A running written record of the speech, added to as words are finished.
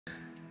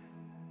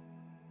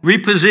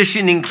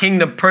Repositioning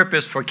kingdom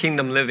purpose for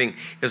kingdom living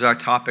is our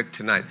topic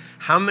tonight.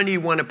 How many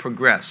want to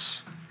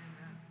progress?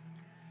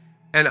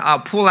 And I'll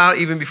pull out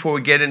even before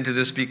we get into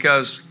this,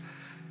 because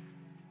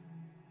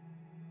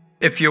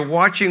if you're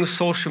watching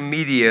social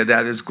media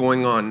that is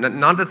going on,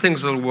 not the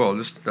things of the world,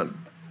 just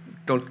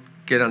don't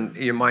get on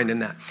your mind in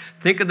that.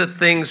 Think of the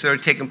things that are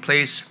taking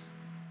place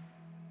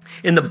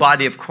in the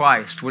body of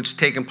Christ, what's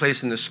taking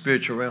place in the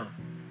spiritual realm.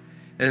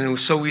 And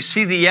so we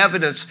see the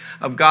evidence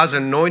of God's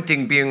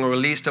anointing being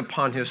released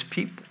upon his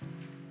people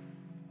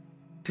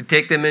to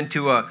take them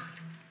into a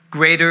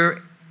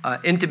greater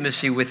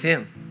intimacy with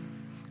him.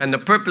 And the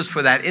purpose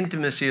for that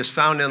intimacy is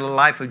found in the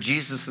life of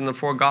Jesus in the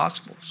 4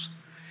 Gospels.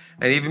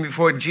 And even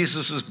before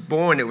Jesus was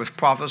born, it was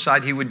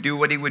prophesied he would do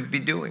what he would be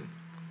doing.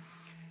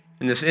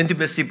 And this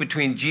intimacy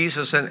between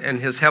Jesus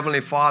and his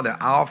heavenly Father,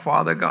 our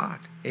Father God,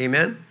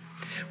 amen,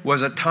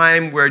 was a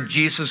time where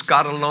Jesus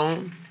got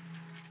alone.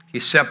 He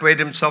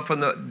separated himself from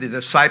the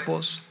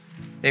disciples.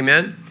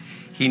 Amen.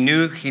 He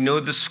knew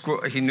the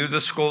scrolls, he knew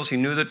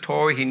the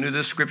Torah, he knew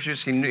the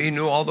scriptures, he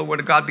knew all the Word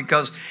of God,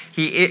 because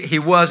he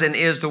was and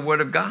is the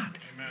Word of God.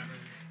 Amen.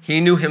 He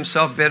knew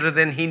himself better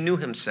than he knew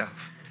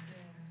himself.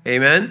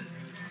 Amen.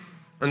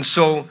 And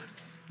so,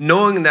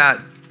 knowing that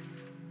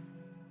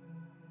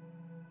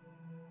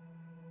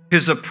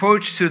his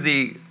approach to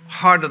the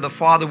heart of the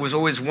Father was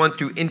always one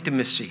through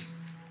intimacy,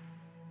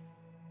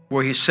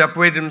 where he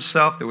separated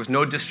himself, there was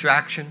no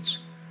distractions.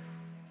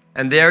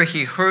 And there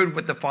he heard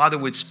what the Father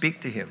would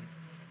speak to him.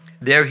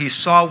 There he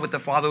saw what the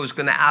Father was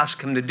going to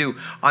ask him to do.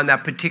 On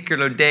that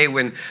particular day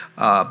when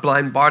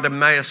blind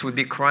Bartimaeus would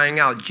be crying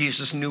out,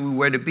 Jesus knew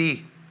where to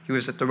be. He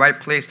was at the right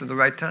place at the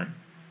right time.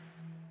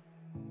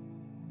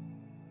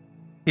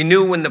 He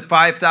knew when the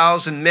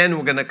 5,000 men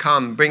were going to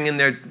come, bring in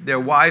their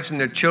wives and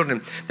their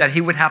children, that he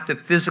would have to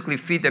physically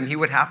feed them. He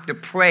would have to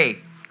pray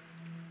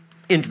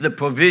into the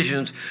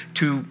provisions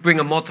to bring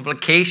a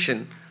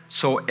multiplication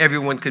so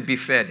everyone could be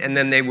fed. And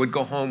then they would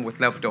go home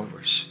with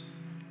leftovers.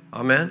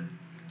 Amen?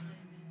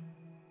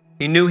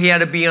 He knew he had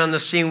to be on the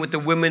scene with the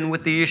women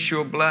with the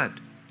issue of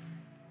blood.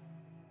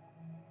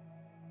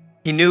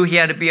 He knew he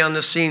had to be on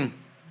the scene.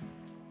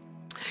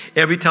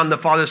 Every time the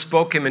Father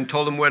spoke him and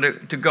told him where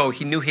to go,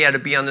 he knew he had to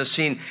be on the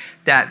scene,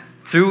 that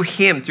through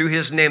him, through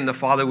his name, the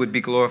Father would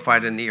be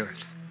glorified in the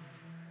earth.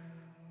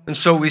 And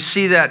so we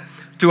see that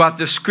throughout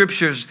the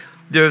scriptures,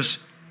 there's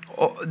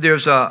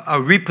a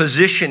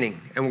repositioning,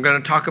 and we're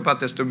going to talk about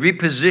this, the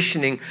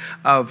repositioning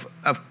of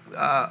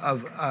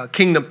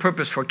kingdom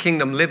purpose for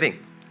kingdom living.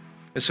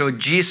 And so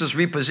Jesus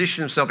repositioned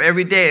himself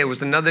every day. It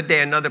was another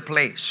day, another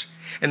place.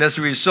 And as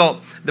a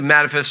result, the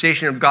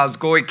manifestation of God's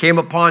glory came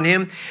upon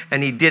him,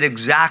 and he did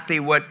exactly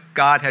what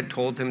God had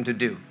told him to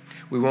do.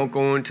 We won't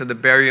go into the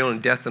burial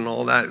and death and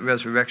all that,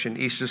 resurrection.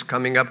 Easter's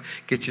coming up.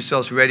 Get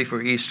yourselves ready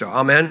for Easter.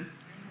 Amen?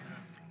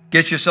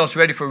 Get yourselves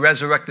ready for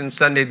Resurrection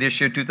Sunday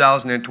this year,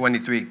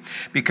 2023,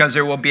 because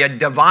there will be a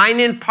divine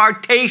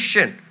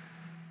impartation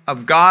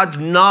of God's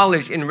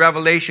knowledge in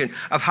revelation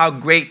of how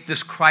great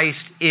this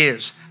Christ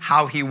is,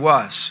 how he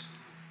was,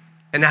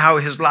 and how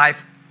his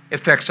life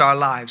affects our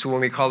lives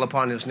when we call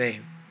upon his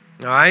name.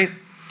 All right?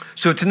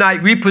 So tonight,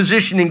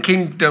 repositioning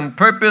kingdom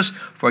purpose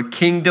for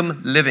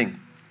kingdom living.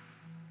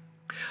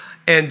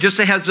 And just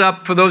a heads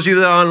up for those of you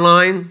that are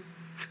online,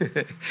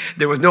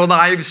 there was no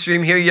live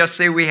stream here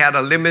yesterday. We had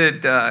a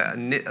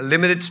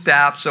limited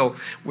staff, so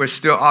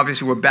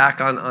we're back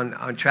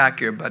on track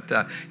here. But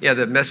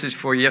the message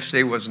for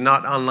yesterday was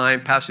not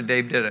online. Apostle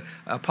Dave did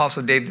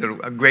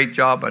a great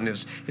job on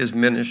his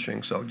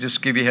ministering. So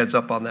just give you a heads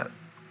up on that.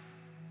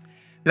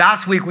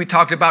 Last week we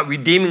talked about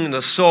redeeming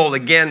the soul.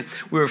 Again,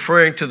 we're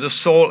referring to the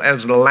soul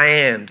as the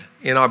land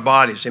in our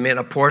bodies. Amen,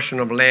 a portion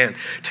of land.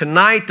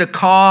 Tonight, the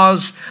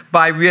cause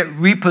by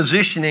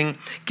repositioning,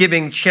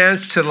 giving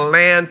chance to the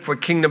land for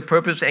kingdom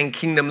purpose and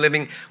kingdom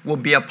living will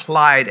be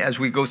applied as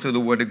we go through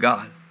the Word of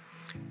God.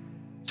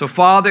 So,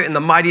 Father, in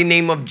the mighty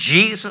name of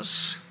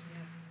Jesus,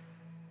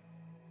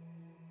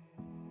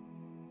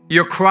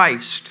 your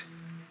Christ,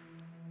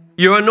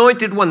 your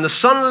anointed one, the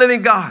Son of the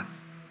living God,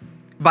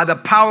 by the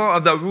power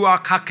of the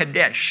Ruach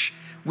HaKodesh,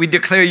 we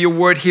declare your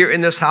word here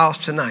in this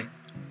house tonight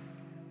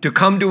to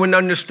come to an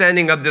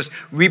understanding of this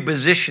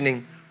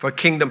repositioning for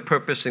kingdom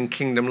purpose and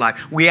kingdom life.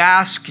 We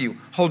ask you,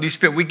 Holy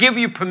Spirit, we give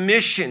you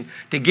permission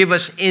to give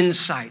us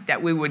insight,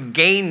 that we would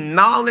gain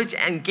knowledge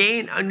and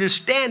gain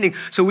understanding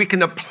so we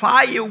can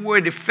apply your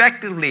word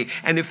effectively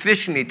and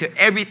efficiently to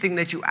everything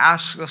that you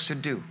ask us to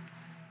do.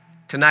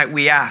 Tonight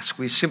we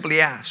simply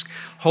ask,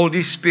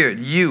 Holy Spirit,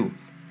 you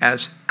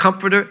as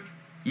comforter,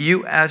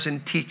 you as in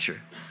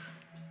teacher,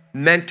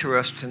 mentor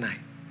us tonight.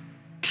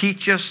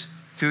 Teach us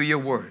through your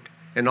word.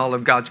 And all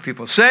of God's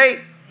people say,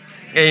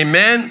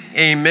 amen,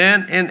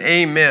 amen, and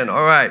amen.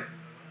 All right.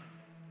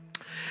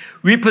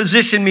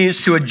 Reposition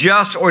means to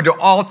adjust or to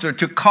alter,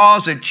 to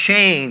cause a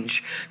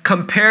change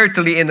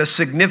comparatively in a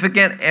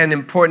significant and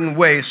important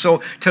way.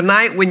 So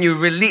tonight when you're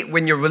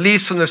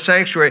released from the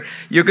sanctuary,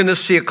 you're going to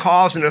see a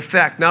cause and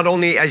effect, not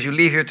only as you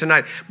leave here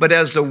tonight, but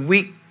as the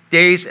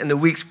weekdays and the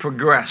weeks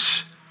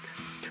progress.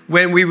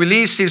 when we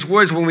release these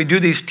words, when we do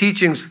these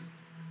teachings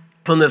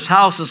from this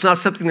house, it's not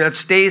something that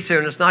stays here,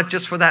 and it's not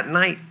just for that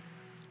night.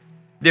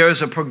 There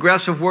is a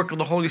progressive work of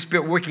the Holy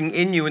Spirit working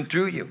in you and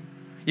through you.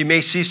 You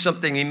may see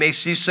something, you may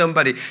see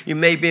somebody, you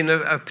may be in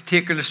a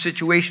particular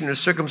situation or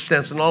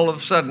circumstance, and all of a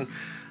sudden,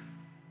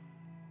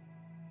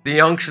 the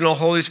unction of the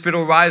Holy Spirit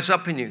will rise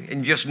up in you,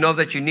 and just know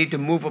that you need to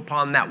move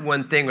upon that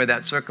one thing or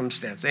that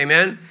circumstance.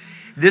 Amen?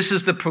 This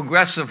is the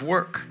progressive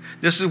work.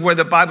 This is where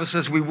the Bible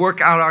says we work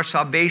out our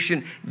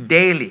salvation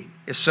daily.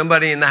 Is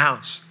somebody in the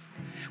house?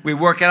 We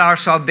work out our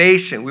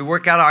salvation. We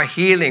work out our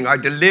healing, our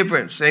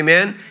deliverance.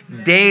 Amen?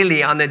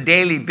 Daily, on a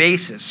daily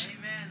basis.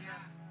 Amen.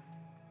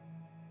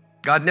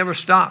 God never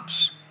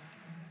stops.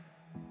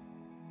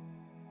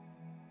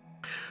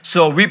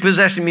 So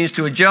repossession means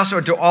to adjust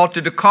or to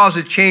alter, to cause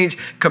a change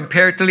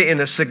comparatively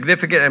in a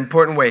significant and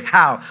important way.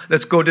 How?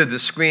 Let's go to the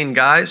screen,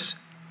 guys.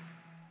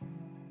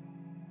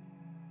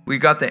 We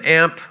got the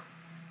amp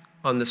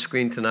on the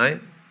screen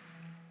tonight.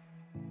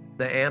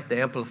 The amp, the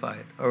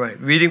amplified. All right,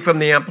 reading from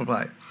the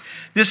amplified.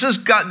 This was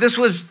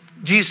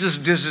Jesus'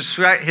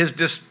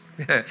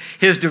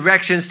 his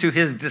directions to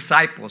his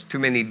disciples. Too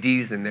many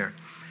D's in there.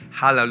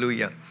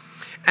 Hallelujah.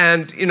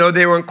 And,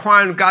 they were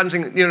inquiring of God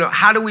and saying,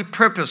 how do we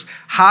purpose?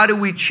 How do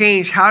we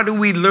change? How do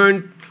we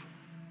learn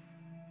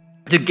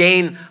to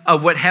gain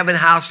what heaven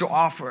has to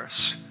offer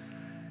us?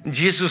 And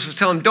Jesus was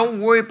telling them,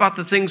 don't worry about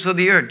the things of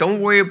the earth.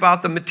 Don't worry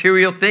about the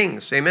material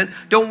things. Amen?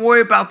 Don't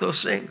worry about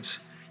those things.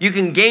 You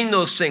can gain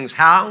those things.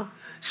 How?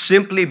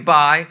 Simply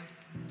by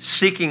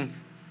seeking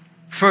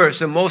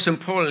first, and most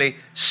importantly,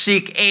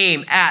 seek,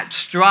 aim at,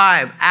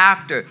 strive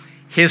after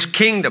his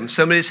kingdom.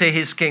 Somebody say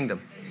his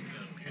kingdom.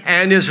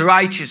 And his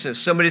righteousness.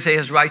 Somebody say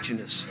his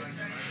righteousness.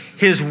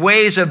 His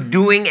ways of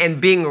doing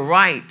and being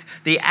right.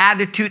 The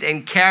attitude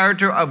and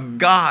character of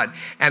God.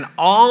 And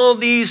all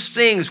these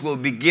things will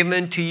be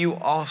given to you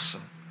also.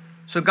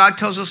 So God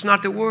tells us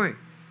not to worry.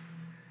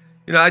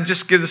 I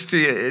just give this to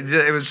you.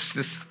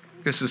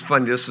 This is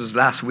funny. This was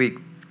last week.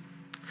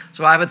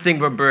 So I have a thing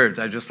for birds.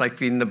 I just like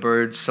feeding the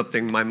birds,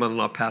 something my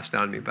mother-in-law passed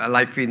down to me. But I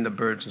like feeding the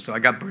birds. And so I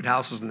got bird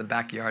houses in the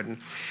backyard.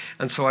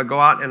 And so I go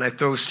out and I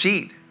throw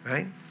seed,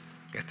 right?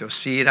 I throw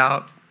seed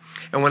out.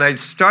 And when I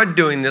started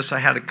doing this, I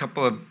had a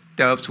couple of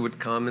doves who would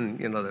come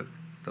and,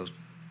 those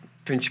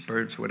finch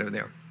birds, whatever they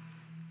are.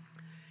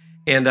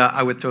 And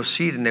I would throw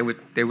seed and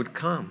they would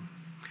come.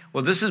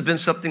 Well, this has been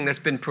something that's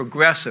been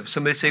progressive.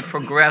 Somebody say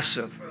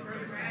progressive.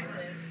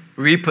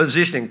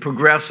 Repositioning,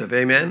 progressive,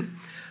 amen?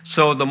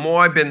 So the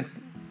more I've been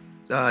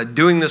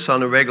doing this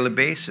on a regular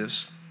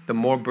basis, the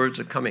more birds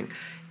are coming.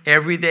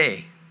 Every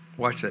day,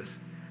 watch this,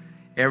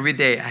 every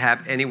day I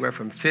have anywhere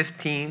from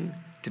 15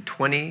 to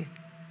 20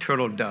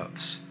 turtle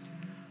doves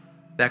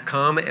that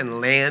come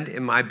and land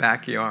in my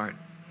backyard.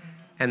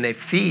 And they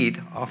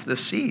feed off the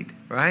seed,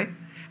 right?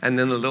 And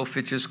then the little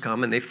fishes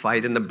come and they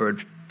fight in the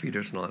bird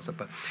feeders and all that stuff.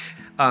 But,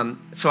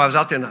 so I was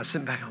out there and I was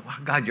sitting back and, wow,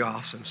 God, you're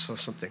awesome, so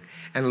something.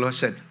 And the Lord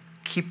said,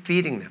 keep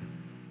feeding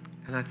them.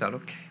 And I thought,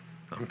 okay,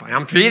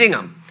 I'm feeding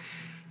them.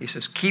 He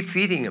says, keep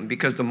feeding them,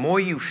 because the more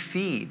you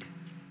feed,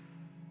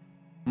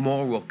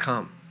 more will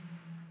come.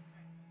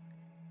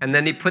 And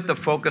then he put the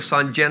focus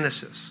on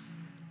Genesis.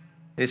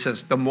 He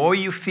says, the more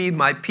you feed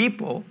my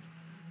people,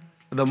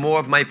 the more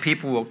of my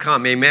people will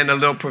come. Amen. A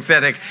little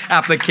prophetic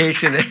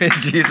application in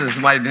Jesus'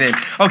 mighty name.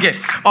 Okay,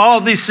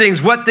 all these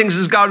things, what things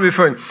is God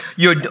referring?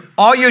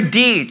 All your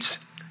deeds,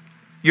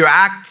 your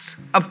acts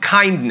of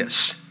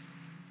kindness,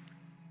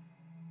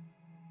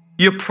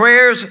 your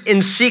prayers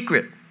in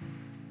secret.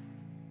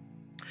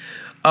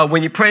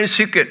 When you pray in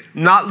secret,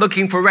 not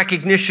looking for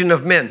recognition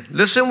of men.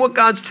 Listen what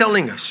God's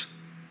telling us.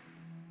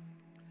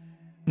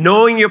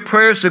 Knowing your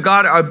prayers to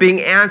God are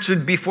being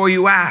answered before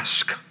you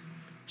ask.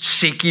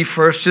 Seek ye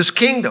first his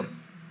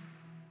kingdom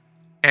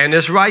and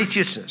his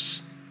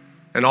righteousness,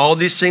 and all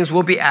these things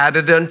will be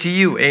added unto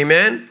you.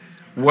 Amen?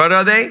 What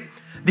are they?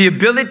 The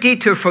ability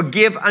to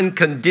forgive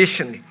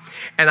unconditionally.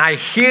 And I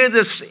hear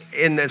this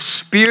in the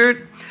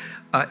spirit.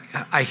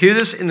 I hear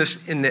this in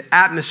the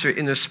atmosphere,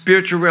 in the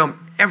spiritual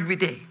realm every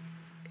day.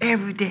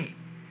 Every day.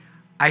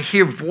 I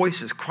hear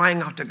voices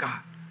crying out to God.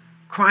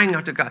 Crying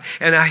out to God.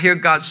 And I hear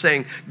God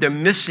saying, they're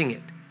missing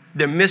it.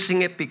 They're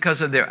missing it because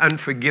of their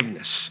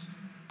unforgiveness.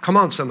 Come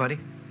on, somebody.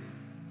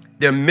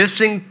 They're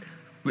missing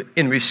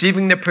in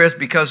receiving their prayers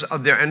because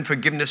of their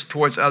unforgiveness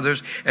towards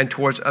others and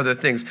towards other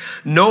things.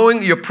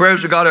 Knowing your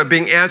prayers to God are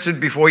being answered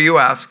before you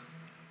ask.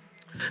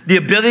 The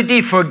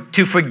ability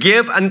to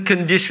forgive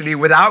unconditionally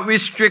without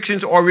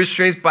restrictions or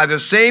restraints by the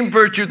same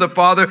virtue the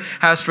Father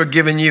has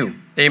forgiven you.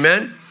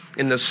 Amen?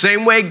 In the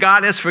same way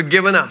God has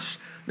forgiven us,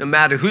 no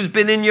matter who's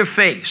been in your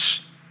face.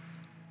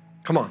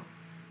 Come on.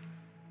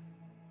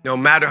 No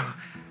matter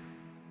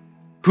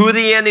who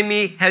the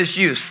enemy has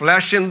used,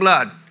 flesh and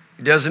blood,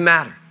 it doesn't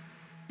matter.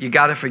 You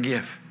got to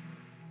forgive.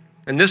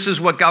 And this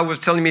is what God was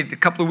telling me a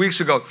couple of weeks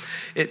ago.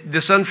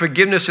 This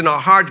unforgiveness in our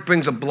hearts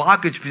brings a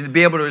blockage to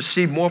be able to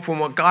receive more from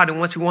what God and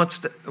what he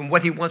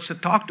wants to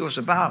talk to us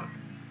about.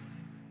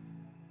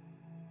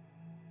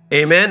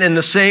 Amen. In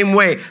the same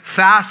way,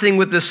 fasting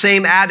with the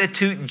same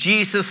attitude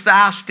Jesus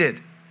fasted.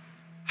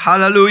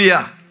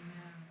 Hallelujah.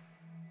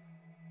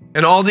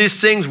 And all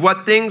these things,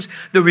 what things?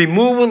 The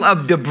removal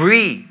of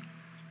debris,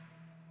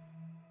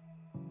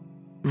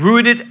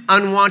 rooted,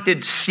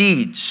 unwanted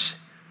seeds.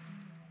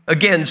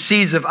 Again,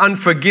 seeds of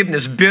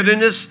unforgiveness,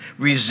 bitterness,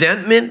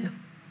 resentment.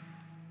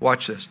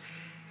 Watch this.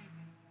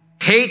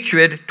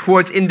 Hatred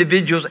towards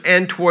individuals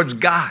and towards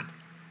God.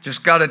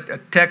 Just got a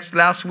text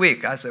last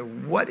week. I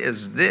said, what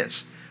is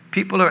this?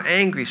 People are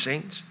angry,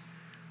 saints.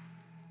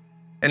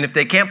 And if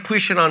they can't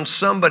push it on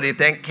somebody, if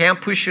they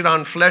can't push it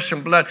on flesh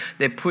and blood,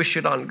 they push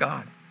it on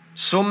God.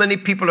 So many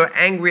people are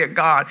angry at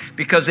God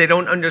because they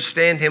don't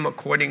understand Him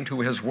according to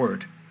His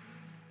word.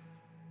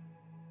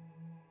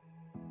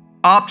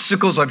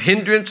 Obstacles of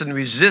hindrance and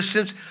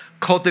resistance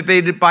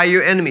cultivated by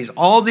your enemies.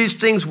 All these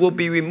things will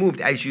be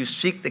removed as you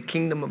seek the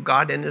kingdom of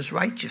God and His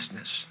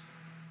righteousness.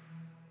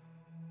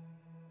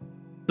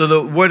 So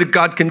the word of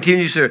God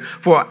continues here.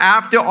 For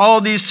after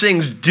all these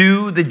things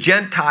do the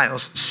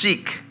Gentiles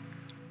seek.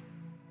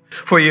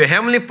 For your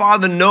heavenly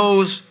Father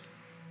knows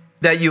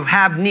that you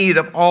have need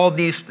of all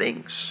these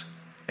things.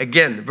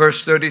 Again,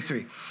 verse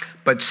 33.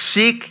 But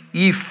seek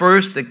ye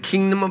first the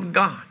kingdom of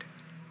God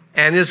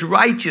and His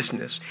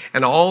righteousness,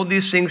 and all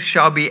these things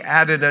shall be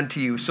added unto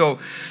you. So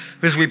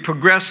as we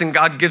progress and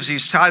God gives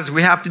these titles,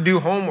 we have to do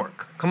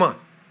homework. Come on.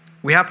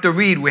 We have to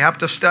read. We have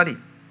to study.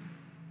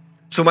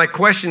 So my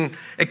question,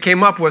 it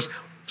came up was,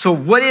 so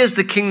what is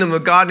the kingdom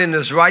of God and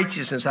His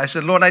righteousness? I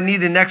said, Lord, I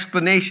need an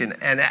explanation.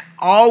 And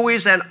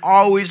always and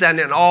always and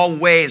in all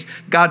ways,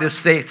 God is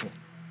faithful.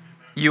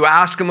 You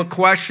ask Him a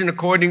question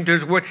according to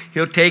His word,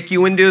 He'll take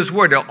you into His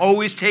word. He'll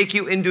always take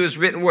you into His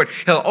written word.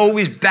 He'll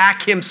always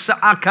back Himself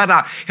up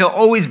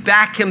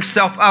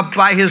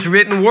by His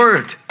written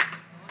word.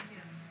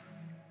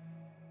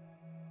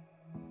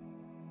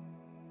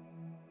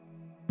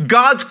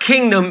 God's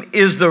kingdom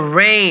is the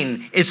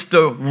reign. It's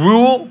the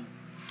rule.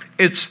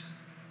 It's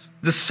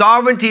the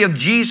sovereignty of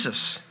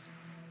Jesus.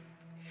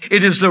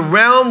 It is the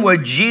realm where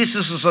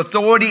Jesus'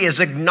 authority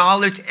is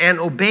acknowledged and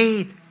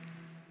obeyed.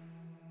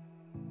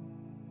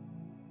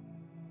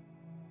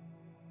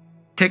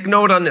 Take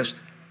note on this.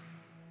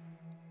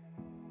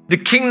 The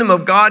kingdom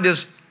of God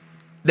is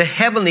the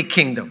heavenly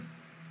kingdom.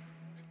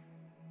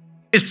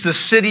 It's the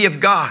city of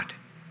God.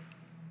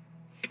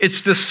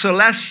 It's the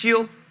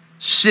celestial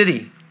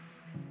city.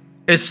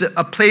 It's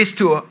a place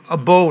to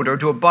abode or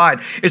to abide.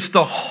 It's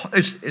the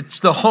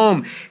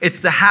home. It's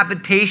the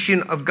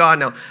habitation of God.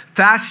 Now,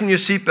 fasten your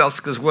seatbelts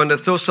because we're going to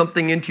throw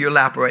something into your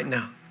lap right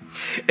now.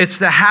 It's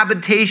the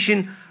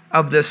habitation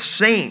of the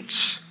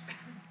saints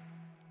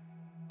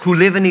who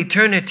live in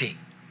eternity.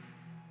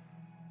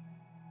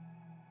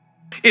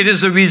 It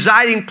is the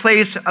residing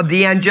place of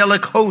the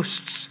angelic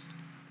hosts,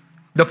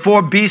 the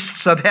four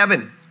beasts of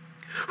heaven,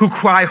 who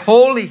cry,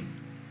 holy,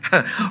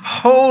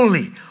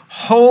 holy,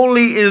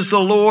 holy is the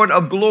Lord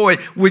of glory,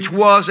 which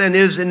was and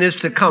is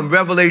to come.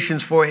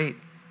 Revelations 4:8.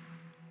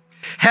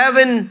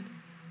 Heaven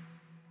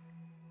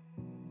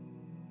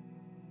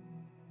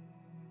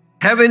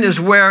is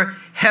where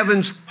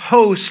heaven's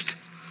host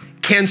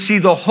can see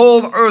the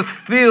whole earth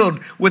filled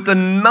with the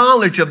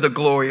knowledge of the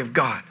glory of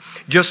God,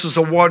 just as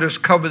the waters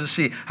cover the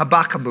sea.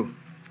 Habakkuk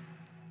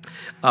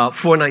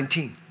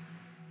 4:19.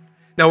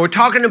 Now we're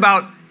talking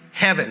about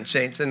heaven,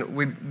 saints, and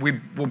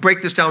we'll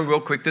break this down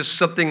real quick. This is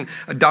something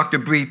Dr.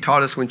 Bree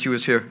taught us when she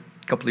was here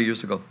a couple of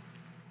years ago.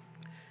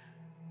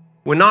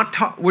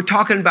 We're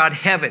talking about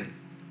heaven,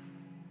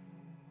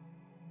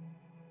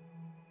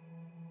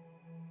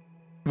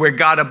 where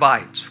God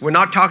abides. We're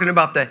not talking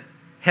about the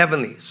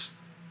heavenlies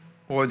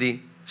or the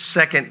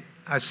second,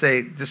 I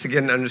say, just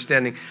again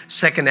understanding,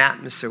 second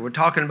atmosphere. We're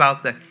talking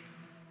about the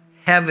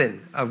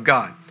heaven of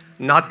God,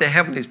 not the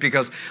heavenlies,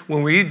 because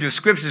when we read the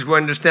scriptures, we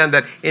understand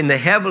that in the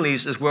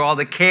heavenlies is where all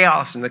the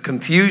chaos and the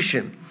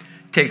confusion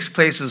takes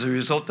place as a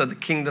result of the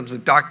kingdoms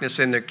of darkness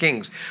and their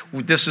kings.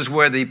 This is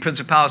where the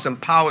principalities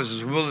and powers,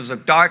 as rulers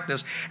of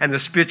darkness, and the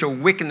spiritual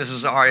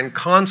wickednesses are in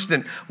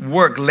constant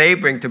work,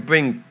 laboring to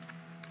bring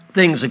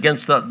things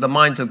against the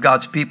minds of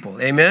God's people.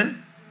 Amen?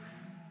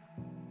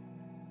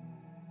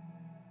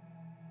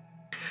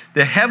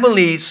 The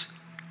heavenlies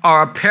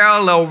are a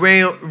parallel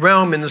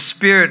realm in the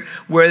spirit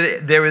where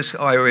there is,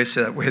 I already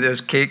said that, where there's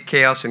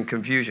chaos and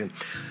confusion.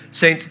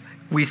 Saints,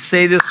 we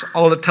say this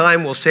all the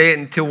time. We'll say it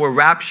until we're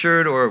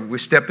raptured or we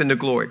step into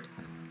glory.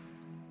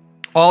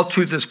 All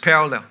truth is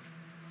parallel.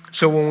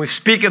 So when we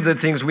speak of the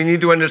things, we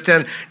need to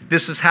understand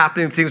this is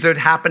happening. Things that are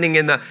happening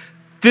in the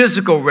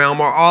physical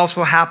realm are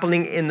also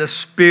happening in the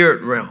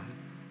spirit realm.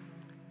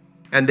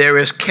 And there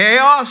is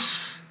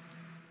chaos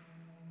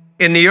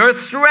in the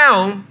earth's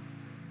realm,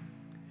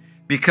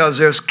 because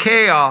there's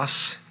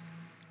chaos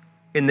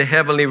in the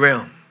heavenly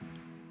realm.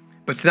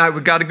 But tonight we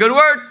got a good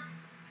word.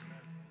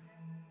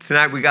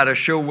 Tonight we got a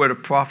sure word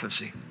of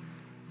prophecy.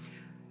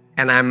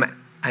 And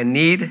I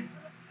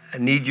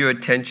need your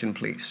attention,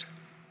 please.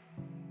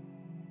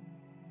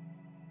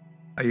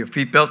 Are your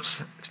seat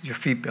belts?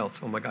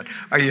 Oh my God.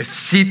 Are your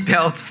seat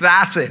belts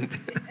fastened?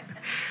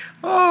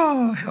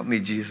 Oh, help me,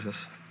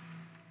 Jesus.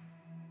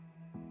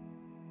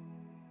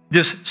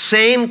 This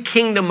same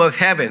kingdom of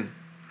heaven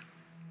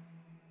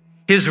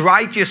His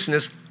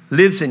righteousness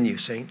lives in you,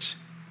 saints.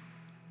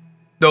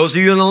 Those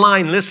of you in the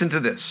line, listen to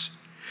this.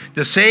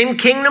 The same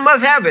kingdom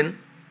of heaven,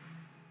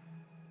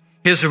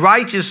 His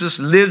righteousness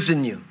lives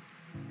in you.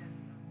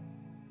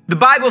 The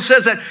Bible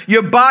says that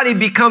your body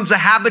becomes a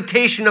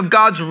habitation of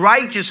God's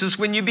righteousness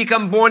when you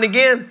become born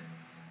again,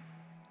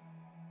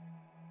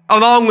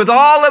 along with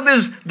all of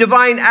His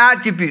divine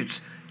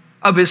attributes,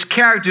 of His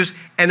characters,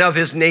 and of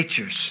His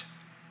natures.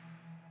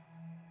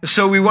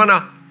 So we want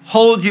to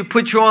hold you,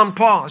 put you on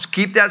pause.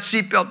 Keep that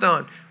seatbelt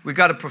on. We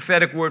got a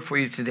prophetic word for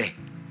you today.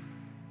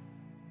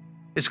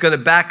 It's going to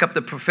back up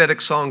the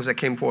prophetic songs that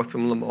came forth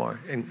from Lamar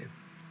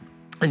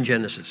in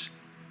Genesis.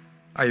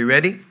 Are you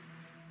ready?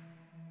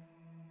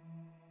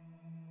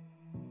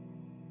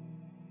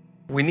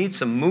 We need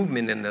some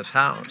movement in this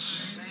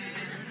house.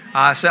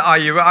 I said, are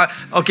you right?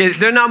 Okay,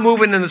 they're not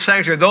moving in the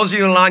sanctuary. Those of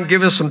you in line,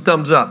 give us some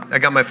thumbs up. I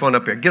got my phone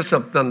up here. Give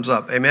some thumbs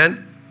up.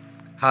 Amen?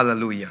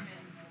 Hallelujah.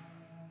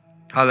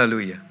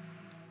 Hallelujah.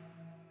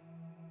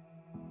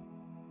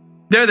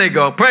 There they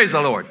go. Praise the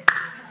Lord.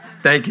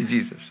 Thank you,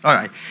 Jesus. All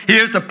right.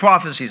 Here's the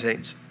prophecy,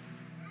 saints.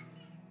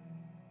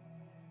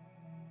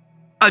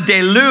 A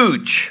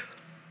deluge,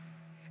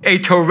 a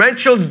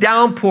torrential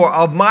downpour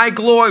of my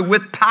glory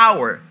with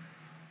power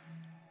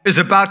is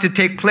about to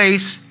take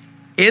place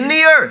in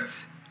the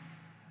earth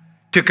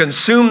to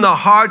consume the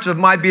hearts of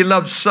my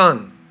beloved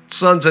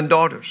sons and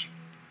daughters.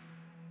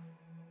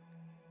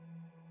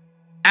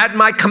 At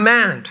my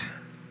command,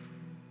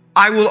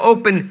 I will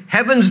open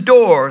heaven's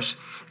doors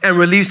and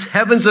release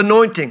heaven's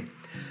anointing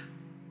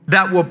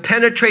that will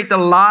penetrate the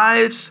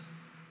lives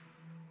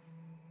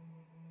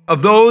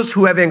of those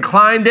who have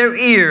inclined their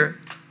ear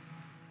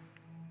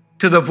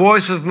to the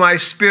voice of my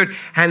Spirit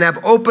and have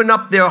opened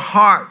up their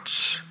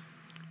hearts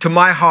to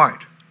my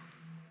heart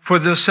for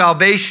the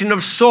salvation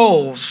of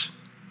souls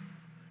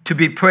to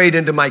be prayed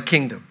into my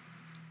kingdom.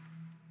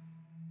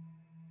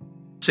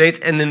 Saints,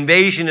 an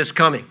invasion is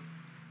coming.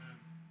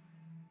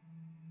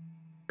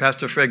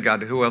 Pastor Fred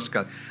got it. Who else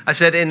got it? I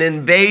said an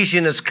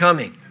invasion is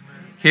coming.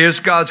 Here's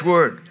God's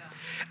word.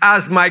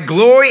 As my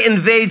glory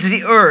invades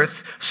the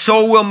earth,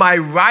 so will my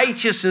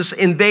righteousness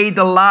invade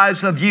the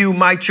lives of you,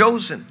 my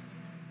chosen.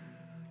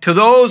 To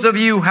those of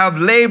you who have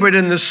labored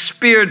in the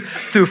Spirit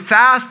through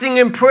fasting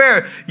and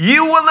prayer,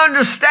 you will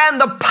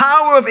understand the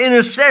power of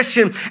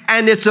intercession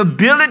and its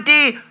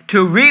ability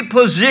to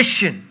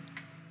reposition,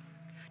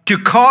 to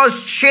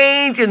cause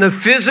change in the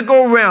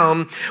physical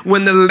realm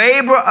when the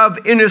labor of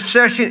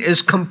intercession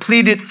is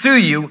completed through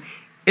you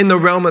in the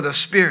realm of the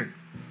Spirit.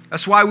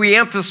 That's why we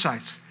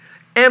emphasize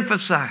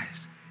intimacy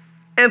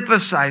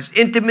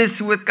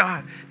with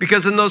God.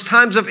 Because in those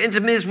times of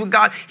intimacy with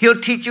God, He'll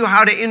teach you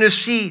how to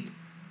intercede.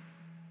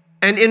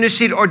 And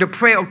intercede or to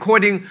pray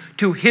according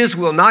to His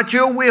will, not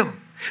your will.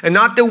 And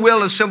not the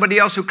will of somebody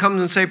else who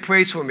comes and say,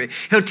 praise for me.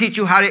 He'll teach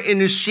you how to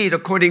intercede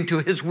according to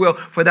His will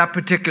for that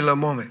particular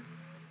moment.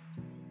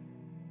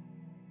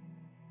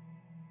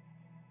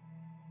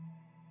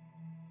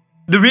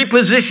 The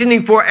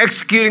repositioning for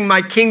executing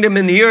my kingdom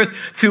in the earth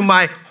through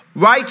my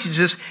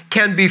righteousness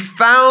can be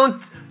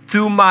found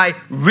through my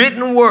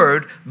written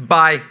word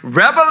by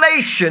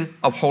revelation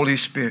of Holy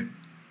Spirit.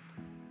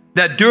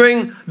 That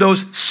during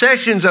those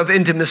sessions of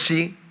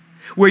intimacy,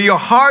 where your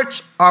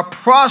hearts are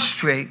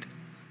prostrate,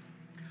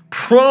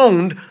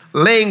 prone,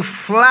 laying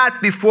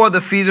flat before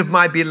the feet of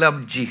my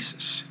beloved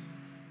Jesus.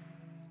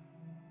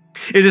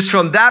 It is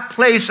from that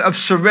place of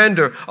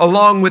surrender,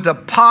 along with the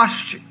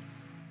posture,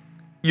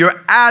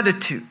 your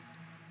attitude,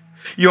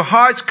 your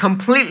heart's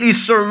completely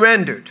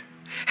surrendered,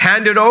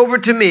 handed over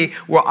to me,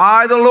 where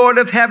I, the Lord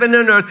of heaven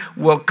and earth,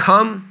 will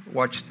come.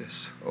 Watch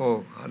this.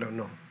 Oh, I don't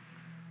know.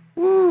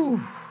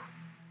 Woo.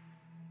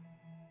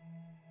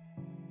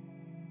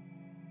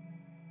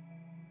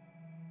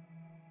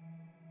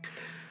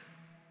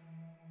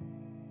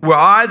 Where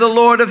I, the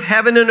Lord of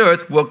heaven and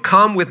earth, will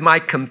come with my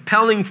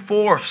compelling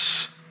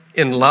force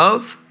in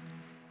love.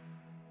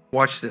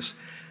 Watch this.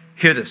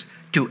 Hear this.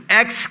 To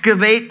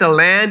excavate the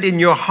land in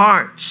your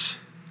hearts,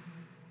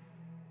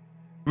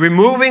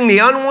 removing the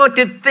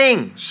unwanted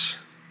things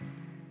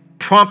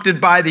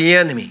prompted by the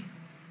enemy.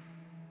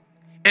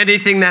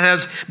 Anything that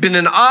has been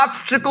an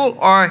obstacle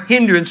or a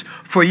hindrance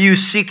for you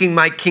seeking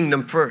my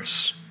kingdom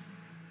first.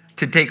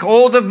 To take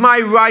hold of my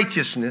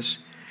righteousness,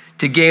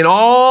 to gain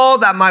all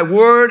that my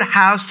word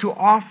has to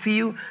offer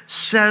you,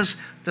 says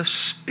the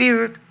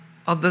Spirit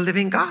of the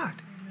living God.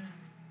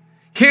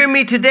 Hear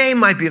me today,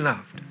 my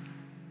beloved.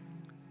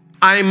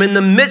 I am in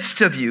the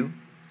midst of you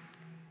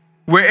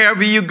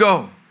wherever you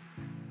go.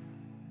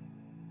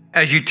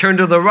 As you turn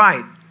to the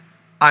right,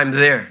 I'm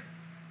there.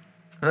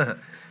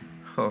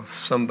 Oh,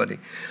 somebody.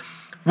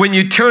 When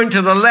you turn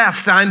to the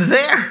left, I'm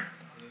there.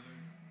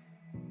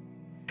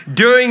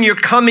 During your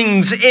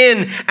comings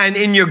in and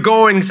in your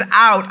goings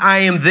out, I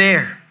am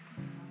there.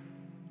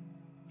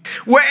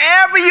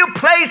 Wherever you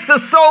place the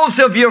soles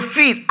of your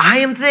feet, I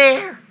am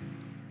there.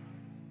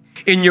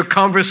 In your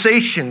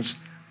conversations,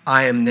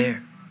 I am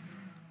there.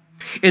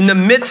 In the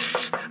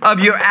midst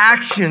of your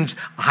actions,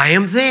 I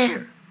am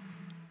there.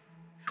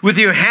 with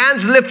your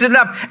hands lifted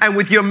up and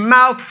with your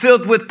mouth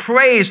filled with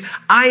praise,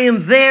 I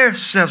am there,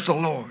 says the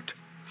Lord.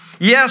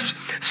 Yes,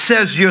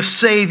 says your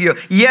Savior.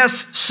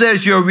 Yes,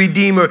 says your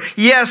Redeemer.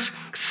 Yes,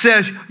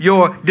 says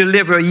your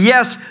Deliverer.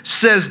 Yes,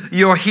 says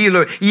your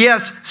Healer.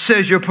 Yes,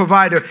 says your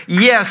Provider.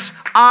 Yes,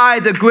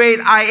 I, the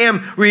great I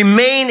am,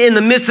 remain in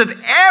the midst of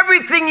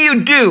everything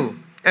you do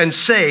and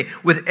say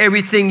with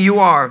everything you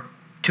are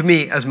to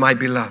me as my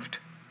beloved.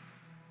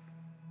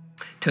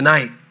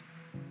 Tonight,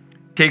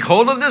 take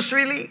hold of this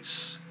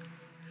release,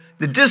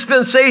 the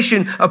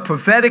dispensation of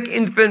prophetic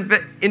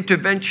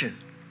intervention.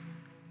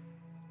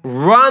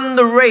 Run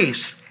the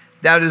race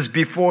that is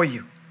before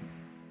you.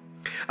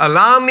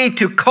 Allow me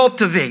to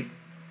cultivate,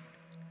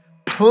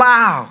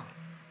 plow,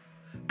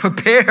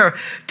 prepare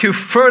to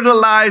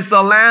fertilize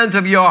the lands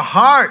of your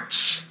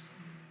hearts.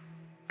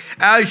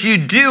 As you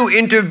do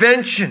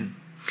intervention,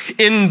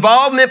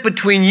 involvement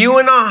between you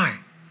and I,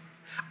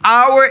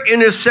 our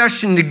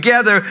intercession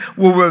together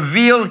will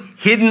reveal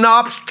hidden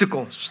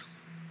obstacles,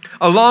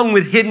 along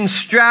with hidden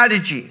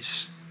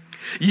strategies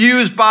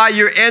used by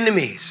your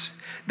enemies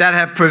that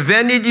have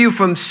prevented you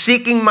from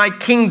seeking my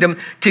kingdom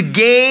to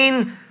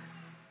gain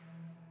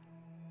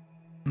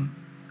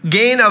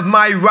of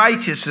my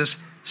righteousness,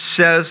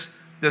 says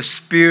the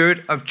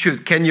Spirit of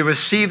truth. Can you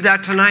receive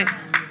that tonight?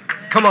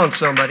 Come on,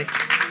 somebody.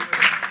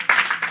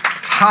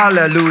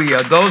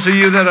 Hallelujah. Those of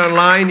you that are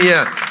online,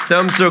 yeah,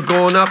 thumbs are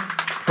going up.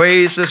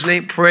 Praise his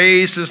name,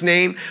 praise his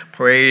name,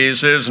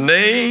 praise his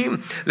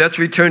name. Let's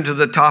return to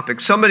the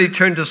topic. Somebody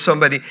turn to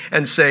somebody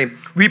and say,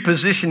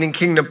 repositioning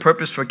kingdom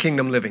purpose for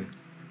kingdom living.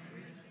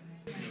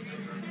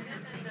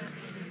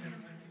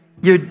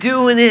 You're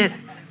doing it.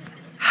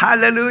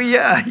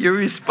 Hallelujah. You're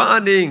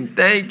responding.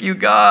 Thank you,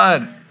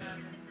 God.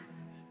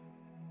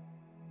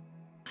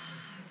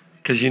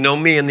 Because you know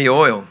me and the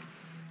oil.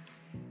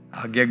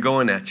 I'll get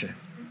going at you.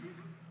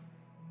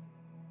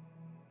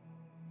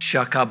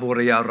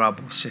 Shakaboria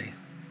Rabose.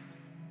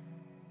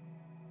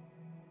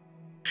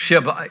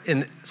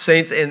 And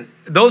saints, and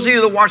those of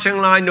you that are watching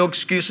online, no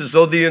excuses.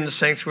 Those of you in the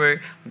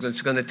sanctuary, I'm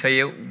just going to tell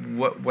you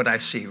what I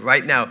see.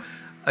 Right now,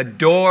 a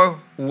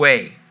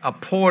doorway, a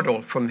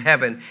portal from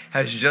heaven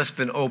has just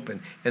been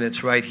opened, and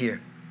it's right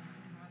here.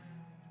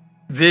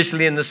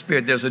 Visually in the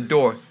Spirit, there's a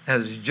door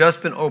that has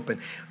just been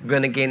opened. We're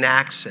going to gain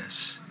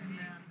access.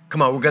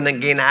 Come on, we're going to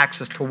gain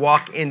access to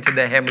walk into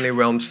the heavenly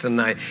realms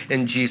tonight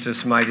in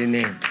Jesus' mighty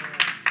name.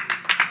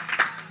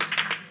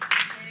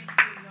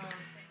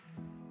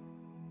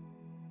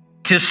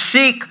 To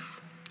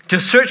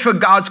search for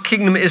God's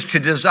kingdom is to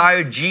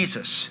desire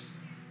Jesus.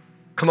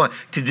 Come on,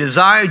 to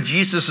desire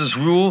Jesus'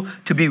 rule,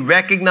 to be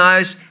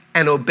recognized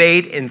and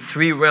obeyed in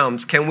 3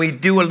 realms. Can we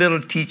do a little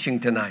teaching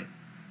tonight?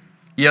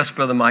 Yes,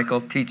 Brother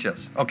Michael, teach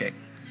us. Okay.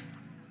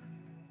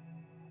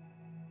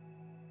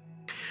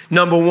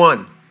 Number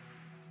 1,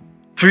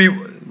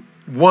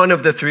 one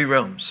of the 3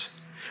 realms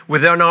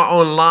within our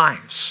own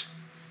lives,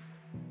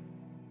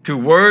 through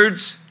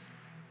words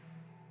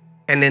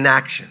and in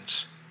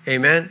actions.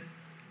 Amen.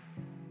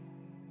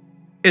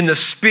 In the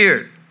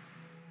Spirit,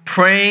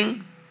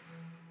 praying,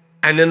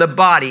 and in the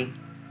body,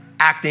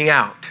 acting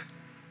out.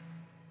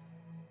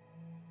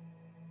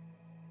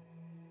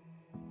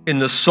 In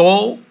the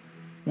soul,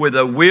 where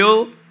the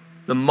will,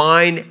 the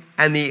mind,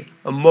 and the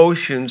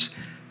emotions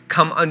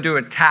come under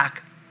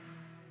attack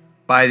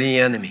by the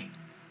enemy.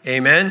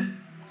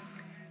 Amen?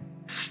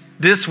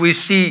 This we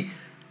see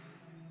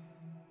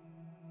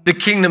the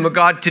kingdom of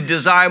God to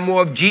desire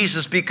more of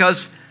Jesus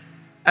because,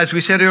 as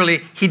we said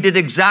earlier, he did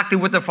exactly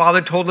what the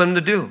Father told him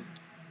to do.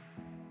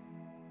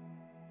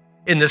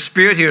 In the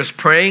Spirit, he was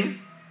praying,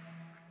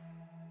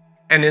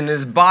 and in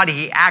his body,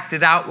 he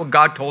acted out what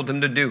God told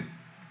him to do.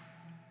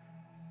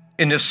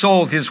 In his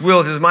soul, his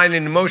will, his mind,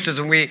 and emotions,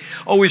 and we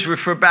always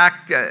refer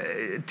back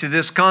to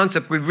this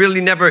concept.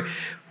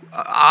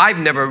 I've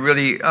never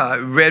really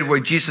read where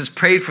Jesus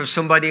prayed for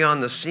somebody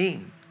on the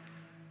scene.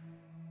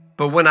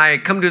 But when I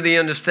come to the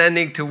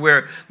understanding to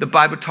where the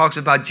Bible talks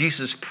about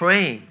Jesus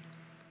praying,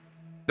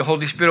 the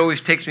Holy Spirit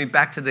always takes me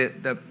back to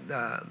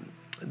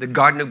the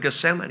Garden of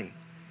Gethsemane,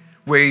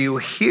 where you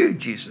hear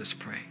Jesus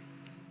pray.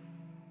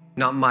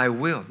 Not my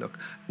will. Look,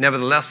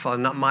 nevertheless, Father,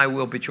 not my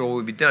will, but your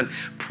will be done.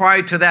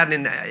 Prior to that,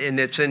 and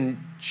it's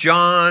in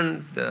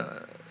John,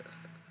 the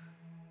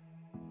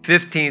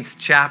 15th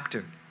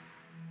chapter,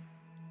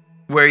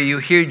 where you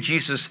hear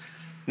Jesus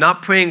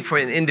not praying for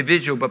an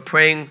individual, but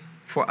praying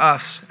for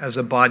us as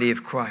a body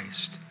of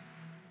Christ.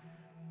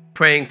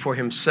 Praying for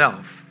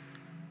himself,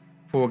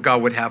 for what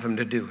God would have him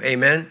to do.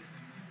 Amen?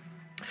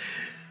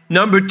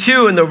 Number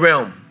 2 in the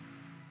realm.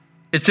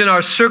 It's in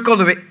our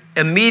circle of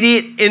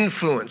immediate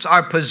influence,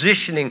 our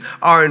positioning,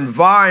 our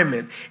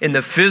environment in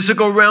the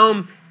physical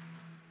realm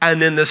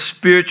and in the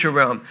spiritual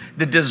realm.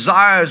 The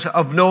desires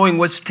of knowing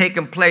what's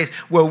taken place,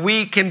 where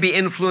we can be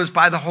influenced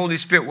by the Holy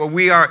Spirit, where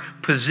we are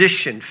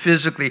positioned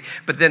physically,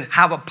 but then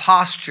have a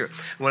posture.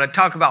 When I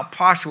talk about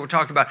posture, we're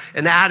talking about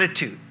an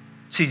attitude.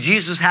 See,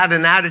 Jesus had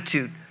an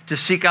attitude to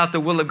seek out the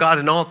will of God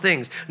in all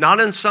things. Not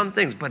in some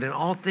things, but in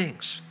all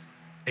things.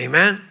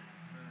 Amen?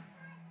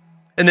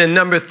 And then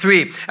number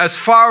 3, as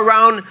far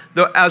around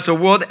as the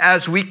world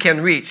as we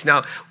can reach.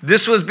 Now,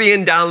 this was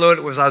being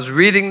downloaded. As I was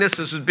reading this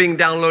was being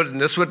downloaded,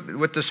 and this is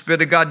what the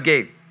Spirit of God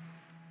gave.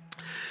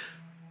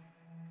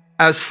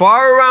 As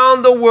far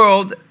around the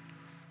world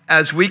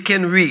as we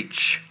can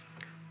reach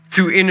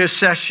through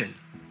intercession.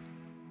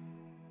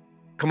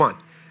 Come on.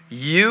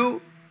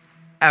 You,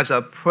 as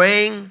a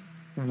praying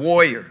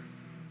warrior,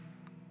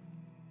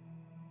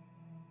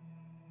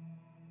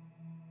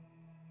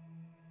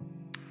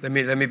 let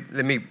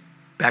me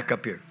back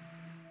up here.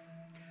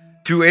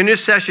 Through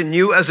intercession,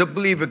 you as a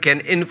believer can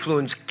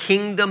influence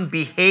kingdom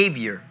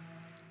behavior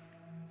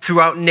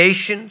throughout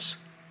nations,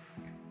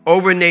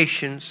 over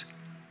nations,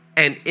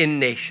 and in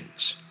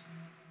nations.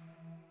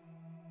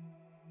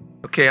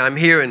 Okay, I'm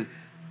here in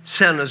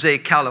San Jose,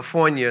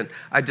 California, and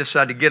I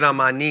decided to get on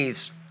my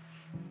knees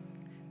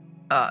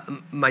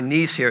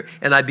here,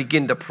 and I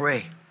begin to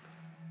pray.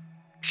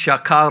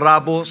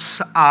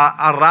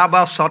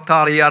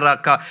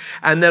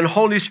 And then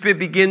Holy Spirit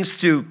begins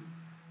to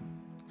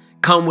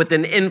come with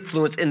an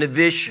influence and a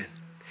vision.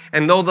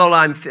 And though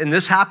and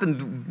this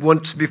happened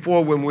once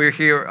before when we were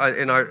here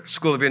in our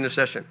School of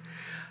Intercession,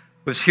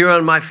 was here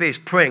on my face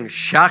praying.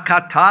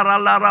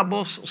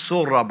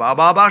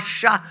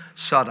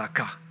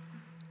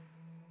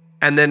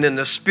 And then in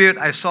the Spirit,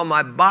 I saw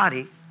my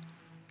body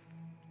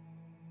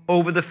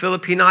over the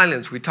Philippine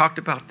Islands. We talked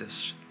about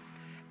this.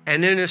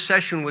 And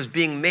intercession was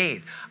being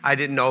made. I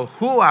didn't know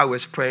who I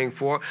was praying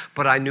for,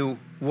 but I knew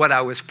what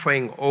I was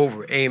praying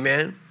over.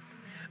 Amen?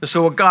 And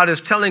so what God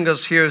is telling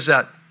us here is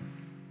that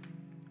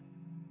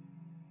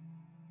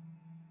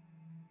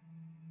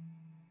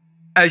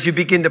as you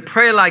begin to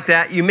pray like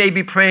that, you may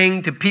be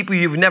praying to people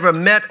you've never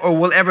met or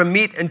will ever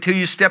meet until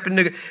you step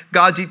into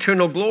God's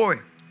eternal glory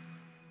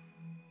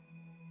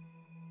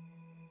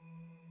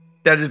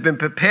that has been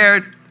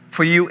prepared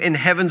for you in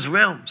heaven's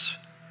realms.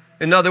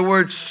 In other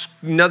words,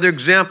 another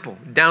example,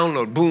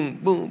 download, boom,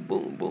 boom,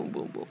 boom, boom,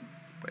 boom, boom.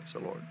 Praise the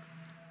Lord.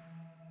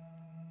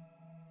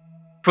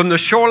 From the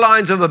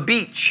shorelines of a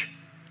beach,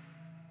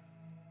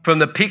 from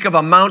the peak of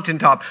a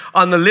mountaintop,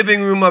 on the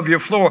living room of your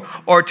floor,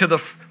 or to the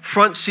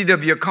front seat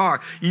of your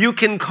car, you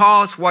can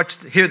cause,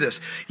 hear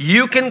this,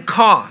 you can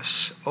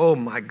cause, oh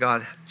my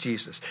God,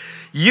 Jesus,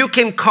 you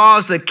can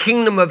cause the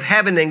kingdom of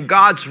heaven and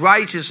God's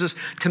righteousness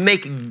to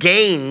make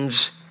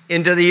gains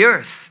into the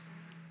earth.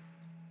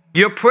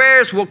 Your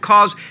prayers will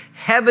cause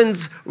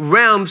heaven's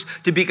realms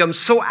to become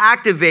so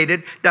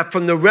activated that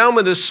from the realm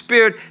of the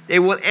Spirit, they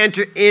will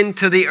enter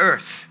into the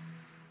earth.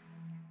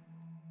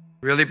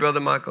 Really, Brother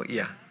Michael?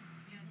 Yeah.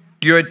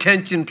 Your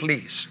attention,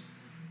 please.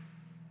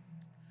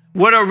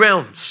 What are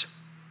realms?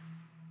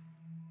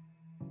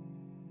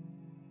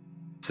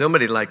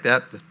 Somebody like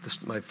that.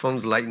 My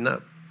phone's lighting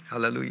up.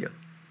 Hallelujah.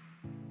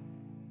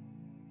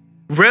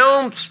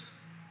 Realms.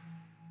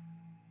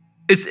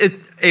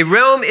 A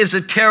realm is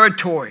a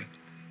territory.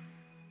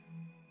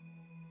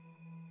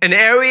 An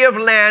area of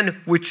land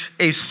which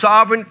a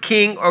sovereign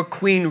king or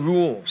queen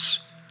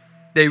rules.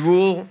 They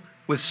rule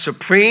with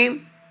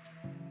supreme,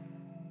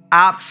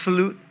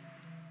 absolute,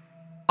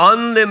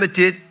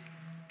 unlimited,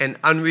 and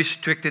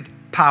unrestricted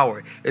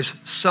power. Is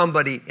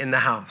somebody in the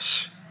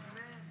house?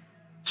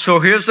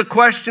 So here's the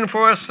question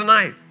for us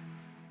tonight.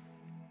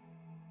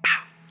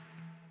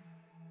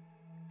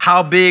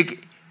 How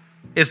big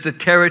is the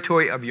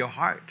territory of your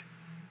heart?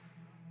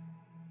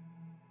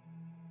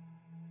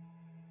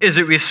 Is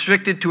it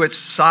restricted to its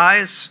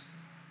size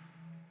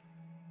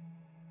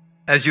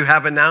as you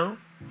have it now?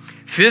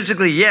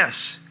 Physically,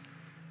 yes.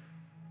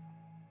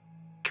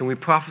 Can we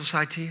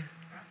prophesy to you?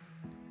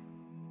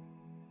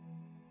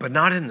 But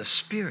not in the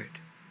Spirit.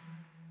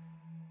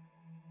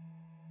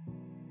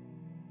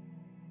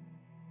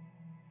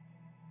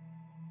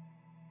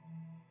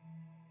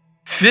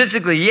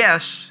 Physically,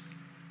 yes,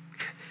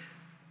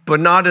 but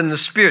not in the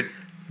Spirit.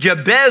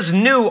 Jabez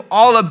knew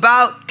all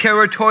about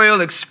territorial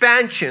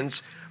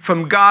expansions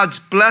from God's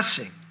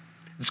blessing.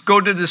 Let's go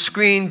to the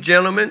screen,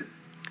 gentlemen.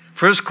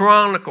 1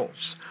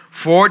 Chronicles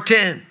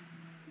 4:10.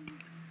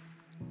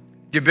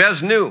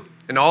 Jabez knew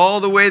in all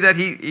the way that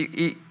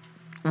he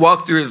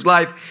walked through his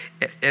life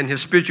and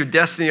his spiritual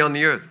destiny on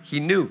the earth.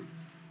 He knew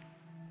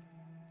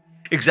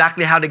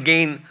exactly how to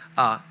gain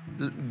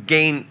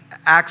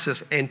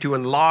access and to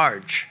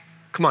enlarge.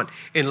 Come on,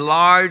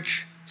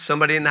 enlarge,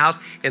 somebody in the house,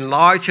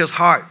 enlarge his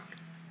heart,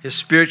 his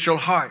spiritual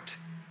heart.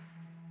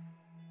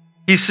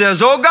 He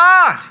says, oh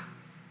God.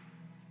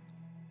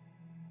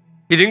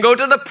 He didn't go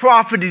to the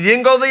prophet. He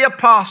didn't go to the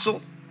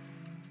apostle.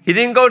 He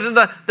didn't go to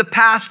the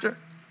pastor.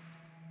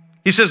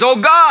 He says,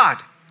 oh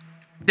God,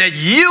 that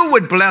you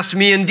would bless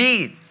me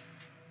indeed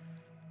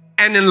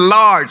and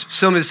enlarge.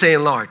 Somebody say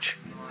enlarge.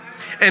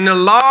 And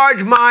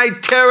enlarge my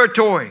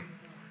territory.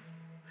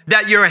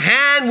 That your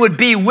hand would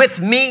be with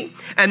me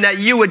and that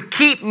you would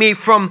keep me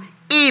from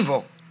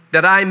evil,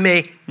 that I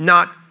may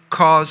not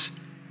cause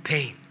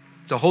pain.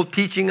 It's a whole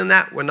teaching on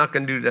that. We're not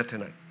going to do that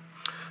tonight.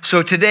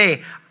 So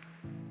today,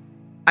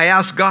 I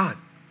ask God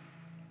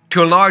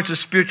to enlarge the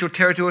spiritual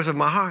territories of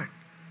my heart.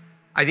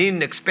 I need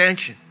an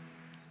expansion.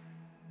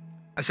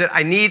 I said,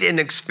 I need an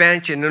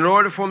expansion in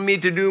order for me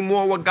to do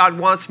more what God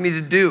wants me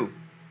to do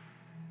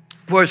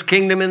for his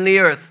kingdom in the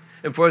earth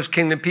and for his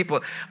kingdom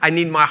people. I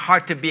need my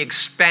heart to be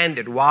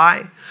expanded.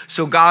 Why?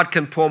 So God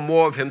can pour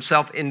more of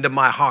himself into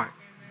my heart.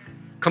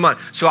 Come on.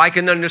 So I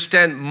can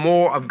understand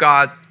more of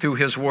God through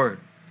his word.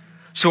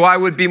 So I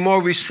would be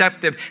more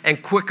receptive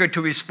and quicker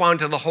to respond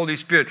to the Holy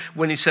Spirit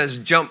when he says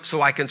jump,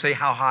 so I can say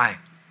how high.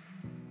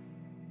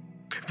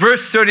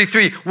 Verse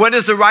 33, what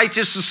is the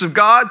righteousness of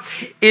God?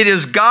 It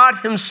is God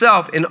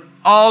himself in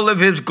all of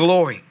his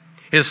glory,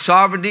 his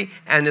sovereignty,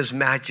 and his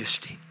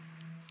majesty.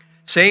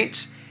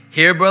 Saints,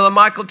 hear Brother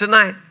Michael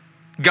tonight.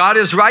 God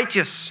is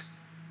righteous.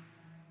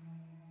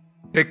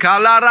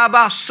 God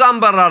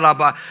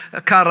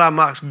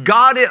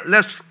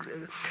is,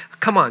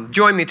 come on,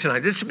 join me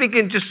tonight. Let's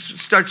begin, just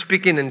start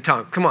speaking in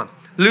tongue. Come on,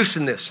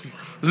 loosen this.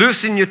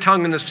 Loosen your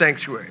tongue in the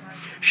sanctuary.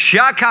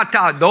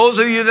 Shakata, those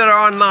of you that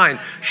are online,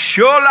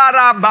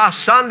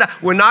 Sholarabasanda,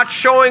 we're not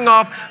showing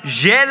off.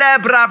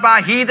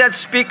 Jelebraba, he that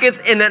speaketh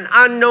in an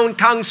unknown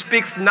tongue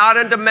speaks not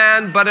unto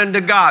man, but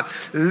unto God.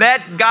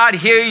 Let God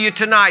hear you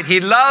tonight. He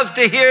loves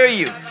to hear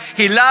you.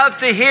 He loves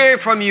to hear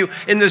from you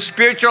in the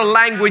spiritual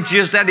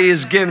languages that he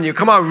has given you.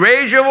 Come on,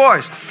 raise your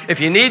voice.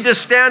 If you need to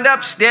stand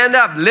up, stand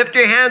up. Lift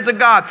your hands to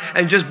God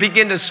and just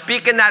begin to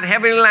speak in that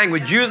heavenly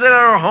language. Use it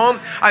at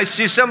home. I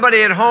see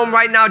somebody at home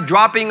right now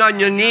dropping on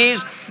your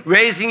knees,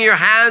 raising your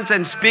hands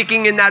and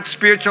speaking in that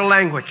spiritual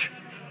language.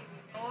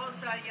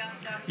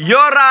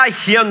 Yora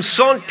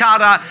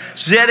hiansontara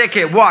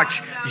zedeke.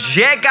 Watch.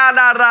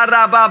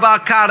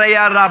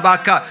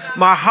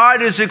 My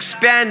heart is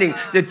expanding.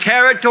 The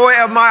territory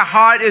of my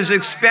heart is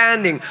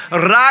expanding.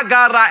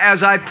 Ragara,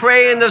 as I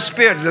pray in the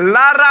Spirit.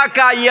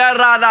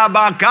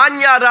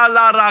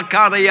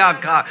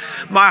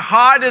 My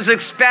heart is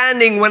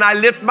expanding when I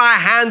lift my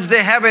hands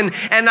to heaven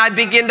and I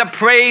begin to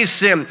praise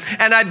him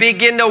and I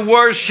begin to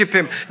worship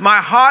him. My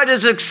heart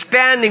is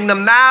expanding. The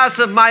mass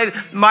of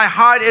my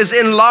heart is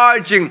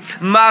enlarging.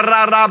 As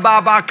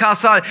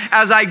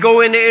I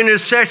go into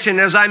intercession,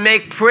 as I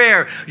make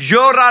prayer,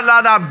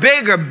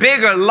 bigger,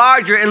 bigger,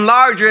 larger and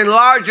larger and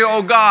larger,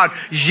 oh God,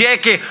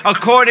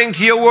 according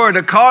to your word,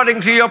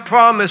 according to your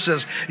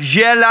promises.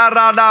 Oh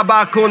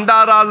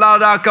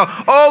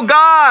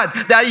God,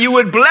 that you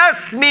would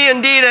bless me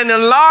indeed and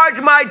enlarge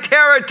my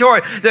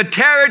territory, the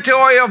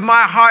territory of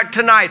my heart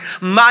tonight.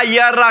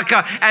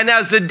 And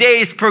as the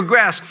days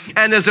progress,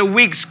 and as the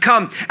weeks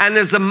come, and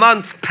as the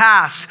months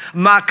pass,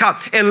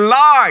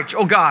 enlarge,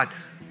 oh God.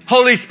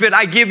 Holy Spirit,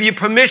 I give you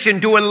permission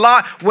to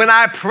enlarge when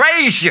I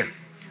praise you,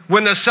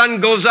 when the sun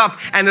goes up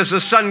and as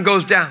the sun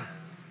goes down.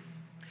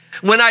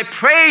 When I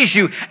praise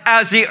you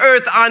as the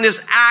earth on its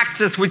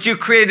axis, which you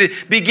created,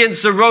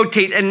 begins to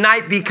rotate and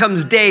night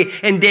becomes day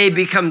and day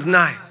becomes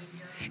night.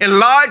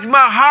 Enlarge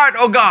my heart,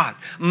 oh God,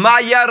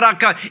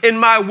 in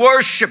my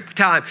worship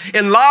time.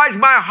 Enlarge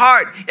my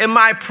heart in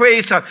my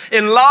praise time.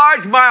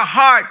 Enlarge my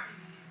heart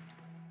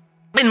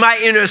in my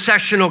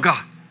intercession, oh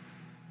God.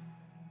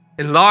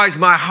 Enlarge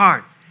my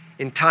heart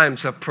in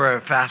times of prayer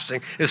and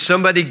fasting. Is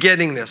somebody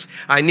getting this?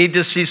 I need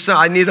to see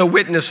I need a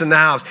witness in the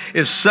house.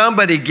 Is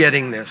somebody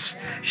getting this?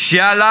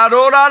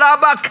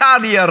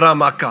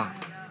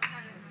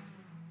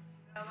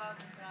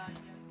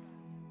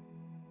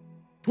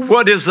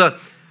 What is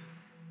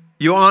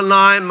you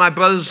online, my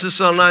brothers and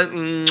sisters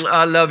online?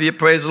 I love you.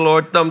 Praise the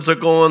Lord. Thumbs are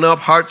going up.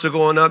 Hearts are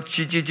going up.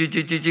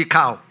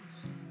 Cow.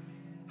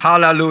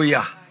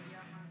 Hallelujah.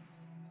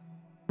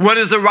 What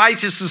is the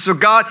righteousness of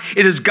God?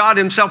 It is God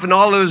himself in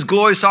all of his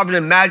glory, sovereignty,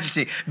 and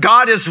majesty.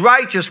 God is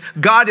righteous.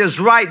 God is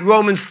right.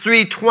 Romans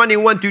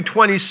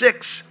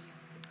 3:21-26.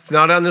 It's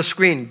not on the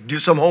screen. Do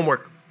some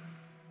homework.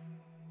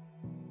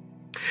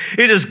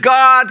 It is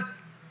God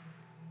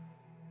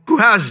who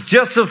has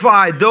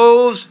justified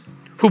those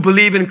who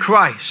believe in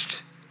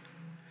Christ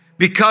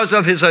because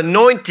of his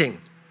anointing,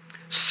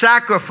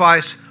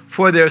 sacrifice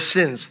for their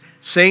sins.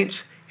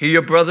 Saints, hear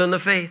your brother in the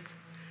faith.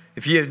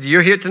 If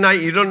you're here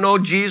tonight, you don't know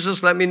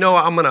Jesus, let me know.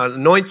 I'm going to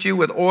anoint you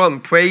with oil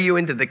and pray you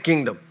into the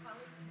kingdom.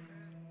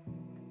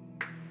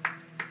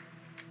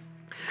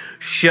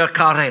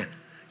 Shekare.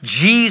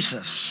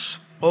 Jesus.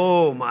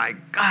 Oh, my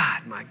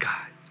God, my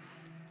God.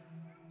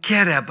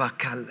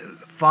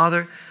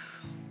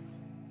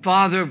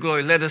 Father of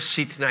glory, let us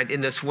see tonight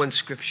in this one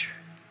scripture.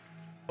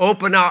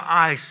 Open our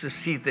eyes to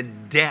see the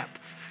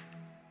depth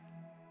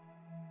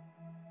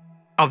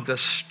of the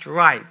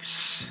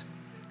stripes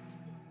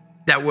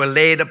that were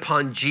laid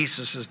upon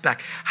Jesus'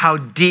 back. How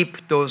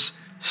deep those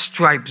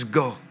stripes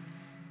go.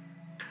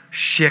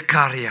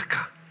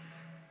 Shekariaka.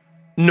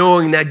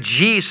 Knowing that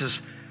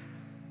Jesus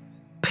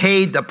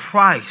paid the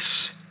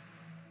price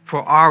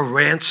for our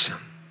ransom.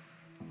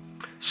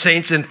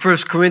 Saints, in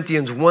 1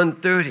 Corinthians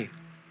 1:30,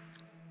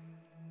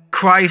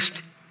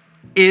 Christ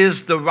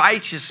is the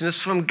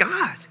righteousness from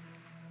God.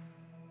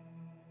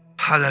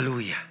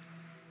 Hallelujah.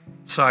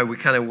 Sorry, we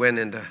kind of went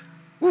into,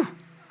 whew.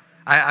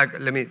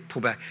 Let me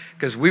pull back,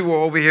 because we were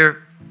over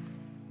here.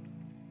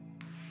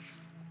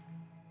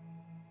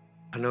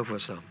 I don't know if it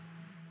was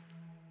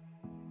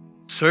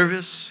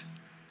service.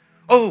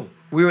 Oh,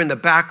 we were in the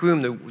back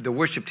room, the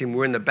worship team, we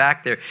were in the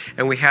back there,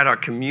 and we had our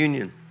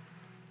communion.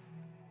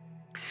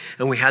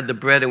 And we had the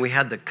bread and we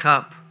had the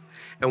cup.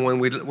 And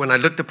when I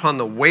looked upon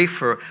the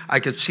wafer, I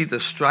could see the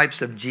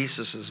stripes of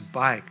Jesus'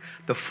 back,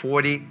 the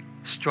 40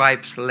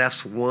 stripes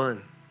less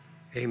one.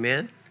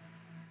 Amen?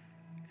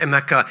 And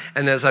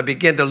as I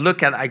began to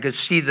look at it, I could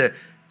see the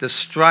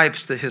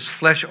stripes, his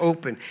flesh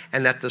open,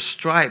 and that the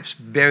stripes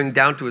bearing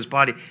down to his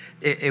body,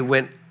 they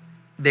went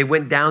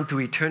down to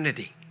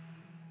eternity.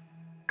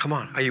 Come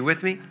on, are you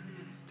with me?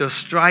 The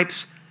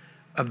stripes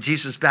of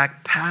Jesus'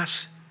 back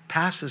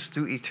passes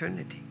through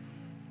eternity.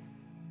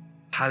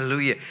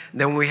 Hallelujah. And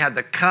then when we had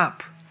the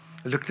cup,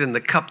 I looked in the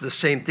cup, the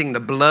same thing, the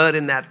blood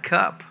in that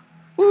cup.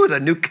 Ooh,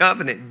 the new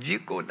covenant.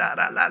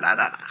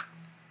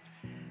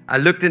 I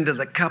looked into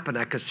the cup and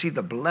I could see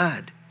the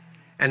blood.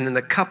 And in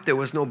the cup, there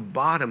was no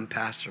bottom,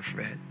 Pastor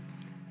Fred.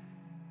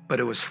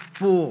 But it was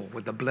full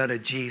with the blood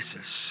of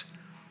Jesus.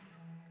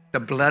 The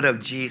blood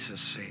of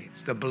Jesus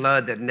saves. The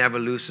blood that never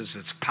loses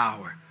its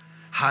power.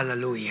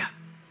 Hallelujah.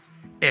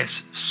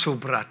 Es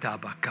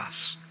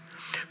subratabakas.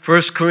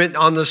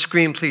 On the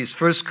screen, please.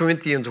 1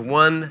 Corinthians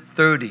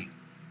 1:30.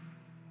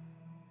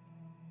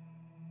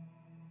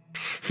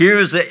 Here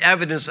is the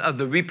evidence of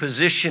the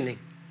repositioning.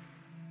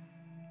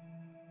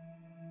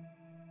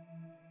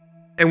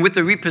 And with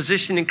the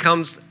repositioning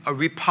comes a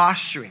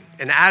reposturing,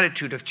 an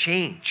attitude of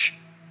change.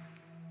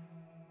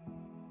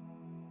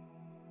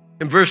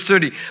 In verse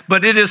 30,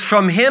 but it is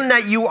from him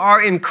that you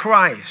are in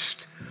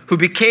Christ, who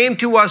became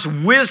to us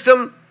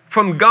wisdom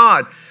from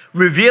God,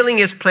 revealing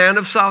his plan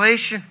of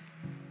salvation.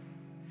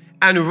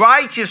 And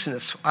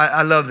righteousness,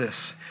 I love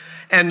this,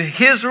 and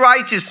his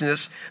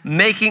righteousness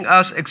making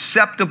us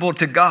acceptable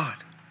to God.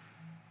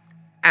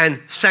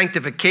 And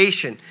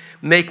sanctification,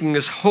 making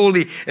us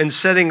holy and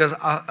setting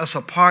us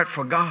apart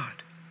for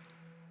God.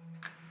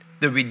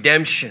 The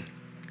redemption,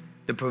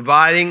 the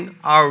providing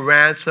our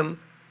ransom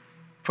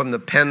from the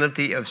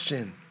penalty of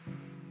sin.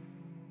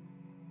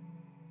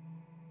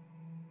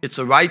 It's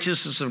the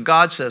righteousness of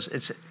God, says.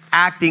 It's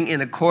acting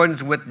in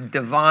accordance with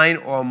divine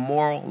or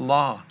moral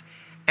law.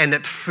 And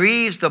it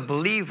frees the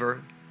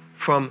believer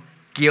from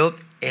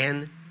guilt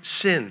and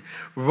sin.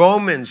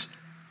 Romans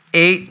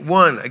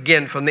 8:1,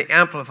 again from the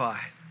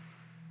Amplified.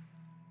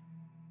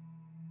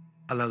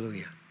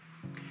 Hallelujah.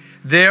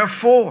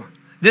 Therefore,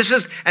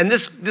 this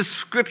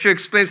scripture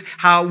explains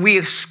how we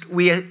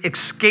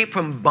escape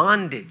from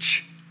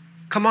bondage.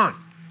 Come on.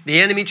 The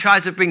enemy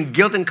tries to bring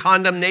guilt and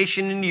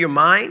condemnation into your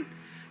mind.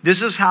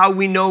 This is how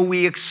we know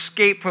we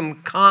escape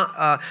from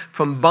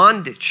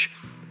bondage.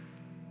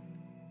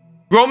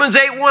 Romans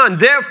 8:1,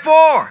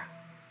 therefore,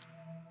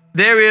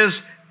 there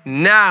is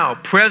now,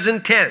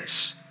 present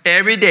tense,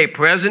 every day,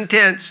 present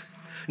tense,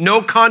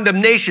 no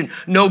condemnation,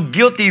 no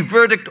guilty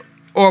verdict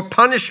or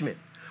punishment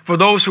for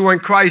those who are in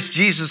Christ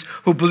Jesus,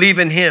 who believe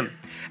in him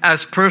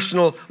as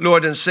personal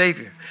Lord and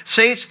Savior.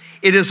 Saints,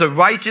 it is the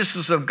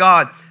righteousness of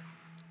God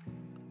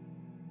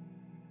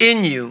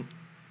in you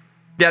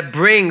that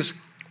brings,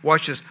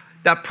 watch this,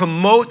 that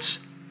promotes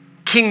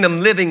kingdom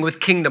living with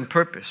kingdom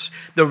purpose.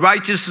 The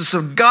righteousness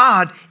of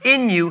God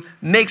in you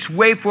makes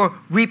way for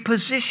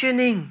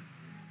repositioning.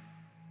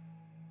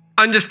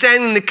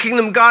 Understanding the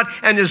kingdom of God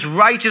and his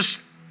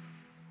righteousness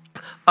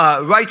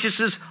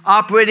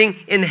operating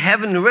in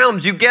heaven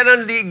realms. You get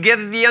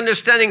the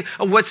understanding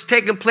of what's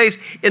taking place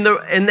in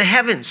the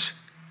heavens.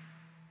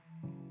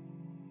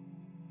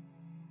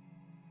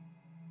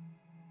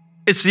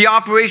 It's the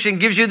operation,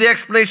 gives you the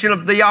explanation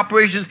of the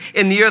operations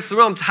in the earth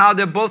realms, how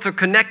they both are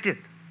connected.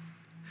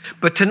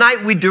 But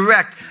tonight we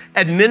direct,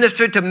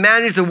 administer to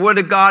manage the word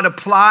of God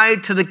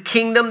applied to the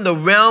kingdom, the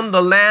realm,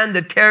 the land,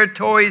 the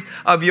territories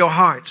of your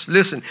hearts.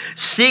 Listen,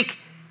 seek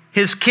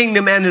his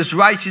kingdom and his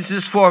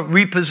righteousness for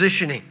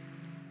repositioning.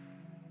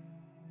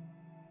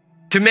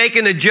 To make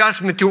an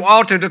adjustment, to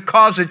alter, to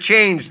cause a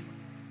change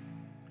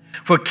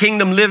for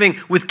kingdom living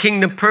with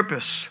kingdom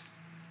purpose.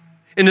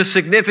 In a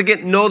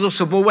significant,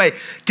 noticeable way.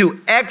 To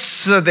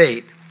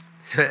excavate.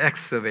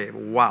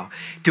 Wow.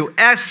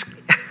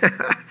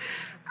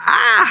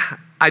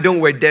 I don't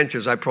wear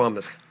dentures, I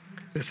promise.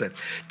 Listen.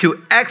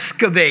 To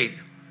excavate,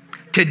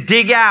 to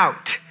dig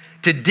out,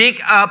 to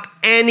dig up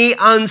any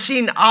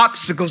unseen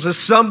obstacles of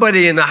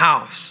somebody in the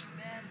house.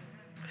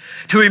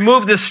 To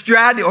remove the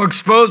strategy or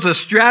expose the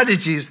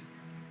strategies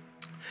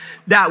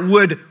that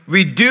would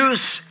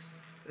reduce,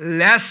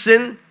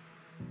 lessen,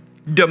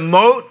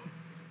 demote,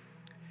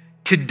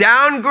 to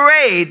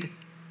downgrade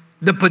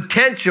the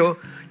potential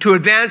to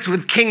advance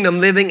with kingdom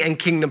living and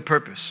kingdom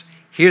purpose.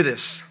 Hear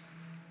this.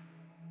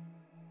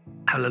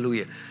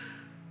 Hallelujah.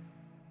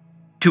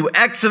 To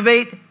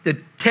excavate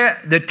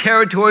the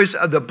territories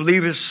of the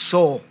believer's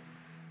soul.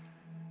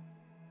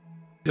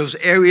 Those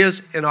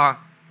areas in our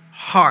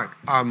heart,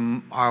 our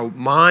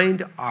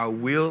mind, our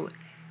will,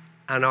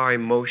 and our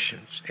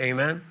emotions.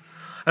 Amen?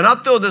 And I'll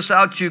throw this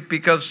out to you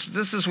because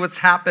this is what's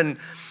happened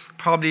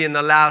probably in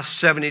the last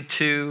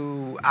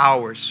 72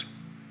 hours.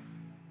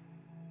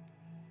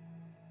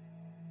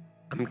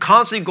 I'm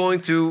constantly going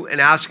through and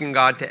asking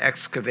God to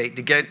excavate,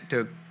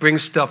 to bring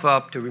stuff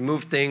up, to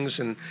remove things,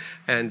 and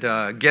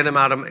get them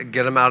out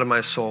of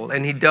my soul.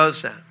 And he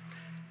does that.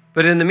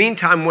 But in the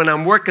meantime, when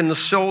I'm working the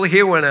soul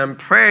here, when I'm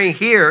praying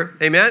here,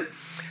 amen,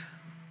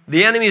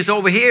 the enemy is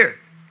over here.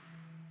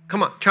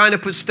 Come on, trying to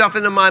put stuff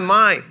into my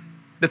mind,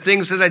 the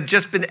things that had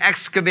just been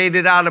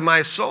excavated out of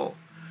my soul.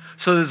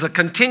 So there's a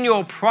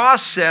continual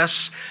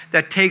process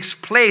that takes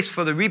place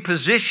for the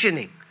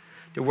repositioning,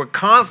 that we're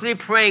constantly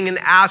praying and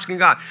asking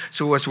God.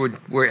 So as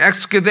we're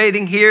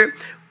excavating here,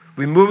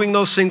 removing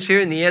those things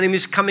here, and the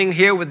enemy's coming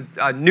here with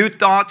new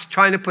thoughts,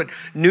 trying to put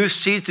new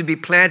seeds to be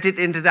planted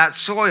into that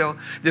soil,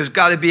 there's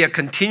got to be a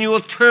continual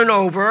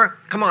turnover,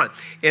 come on,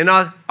 in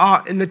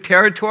the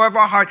territory of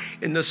our heart,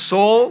 in the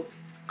soul,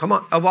 come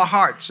on, of our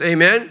hearts.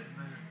 Amen?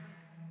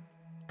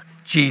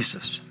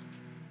 Jesus.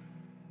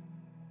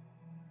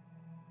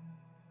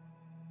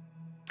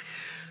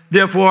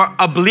 Therefore,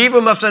 a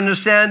believer must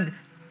understand.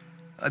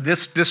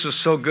 This was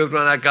so good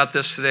when I got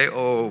this today.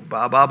 Oh,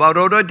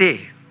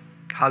 ba-ba-ba-do-do-dee.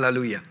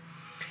 Hallelujah.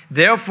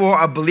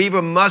 Therefore, a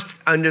believer must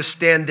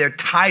understand their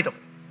title.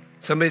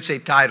 Somebody say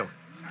title.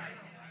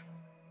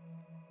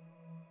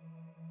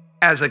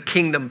 As a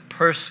kingdom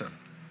person.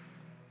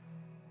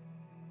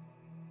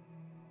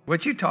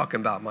 What you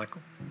talking about,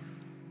 Michael?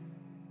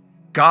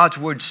 God's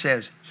word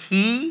says,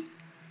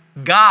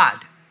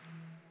 God,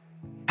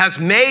 has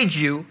made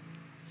you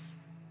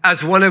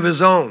as one of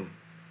his own,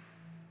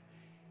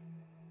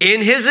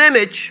 in his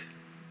image,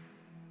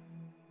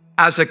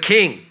 as a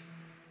king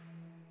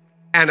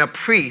and a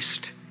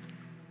priest,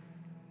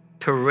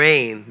 to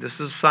reign. This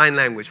is sign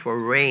language for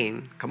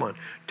reign. Come on.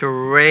 To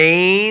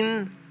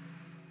reign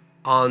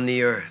on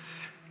the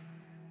earth.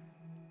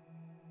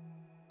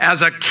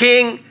 As a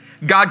king,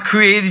 God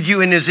created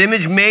you in his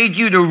image, made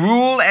you to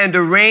rule and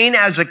to reign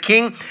as a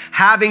king,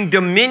 having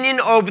dominion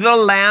over the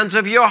lands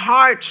of your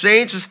heart.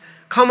 Saints,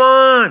 come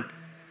on.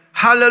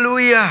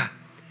 Hallelujah.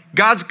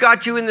 God's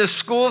got you in this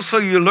school so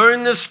you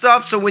learn this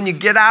stuff. So when you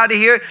get out of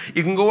here,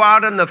 you can go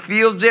out in the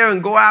fields there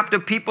and go after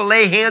people,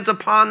 lay hands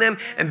upon them,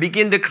 and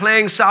begin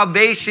declaring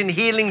salvation,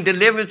 healing,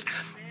 deliverance,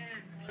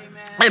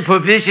 and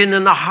provision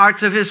in the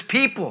hearts of his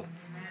people.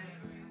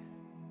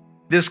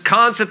 This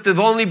concept of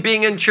only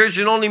being in church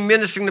and only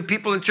ministering to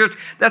people in church,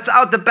 that's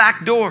out the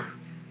back door.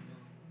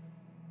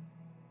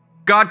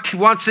 God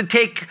wants to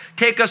take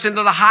us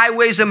into the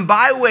highways and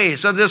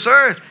byways of this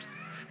earth.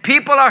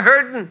 People are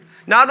hurting.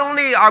 Not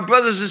only our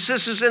brothers and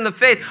sisters in the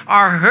faith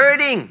are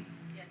hurting,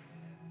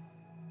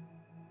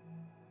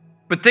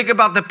 but think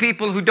about the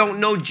people who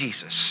don't know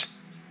Jesus.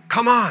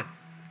 Come on.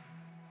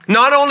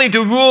 Not only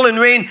to rule and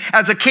reign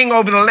as a king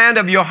over the land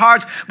of your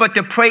hearts, but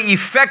to pray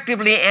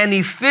effectively and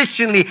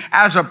efficiently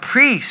as a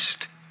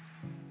priest.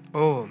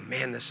 Oh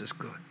man, this is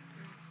good.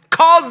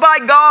 Called by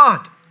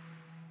God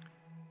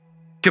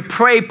to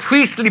pray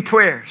priestly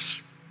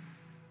prayers,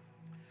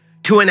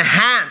 to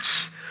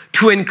enhance,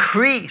 to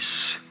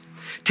increase,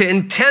 to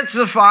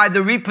intensify the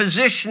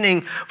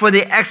repositioning for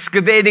the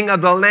excavating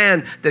of the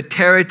land, the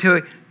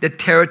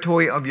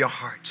territory of your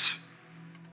hearts.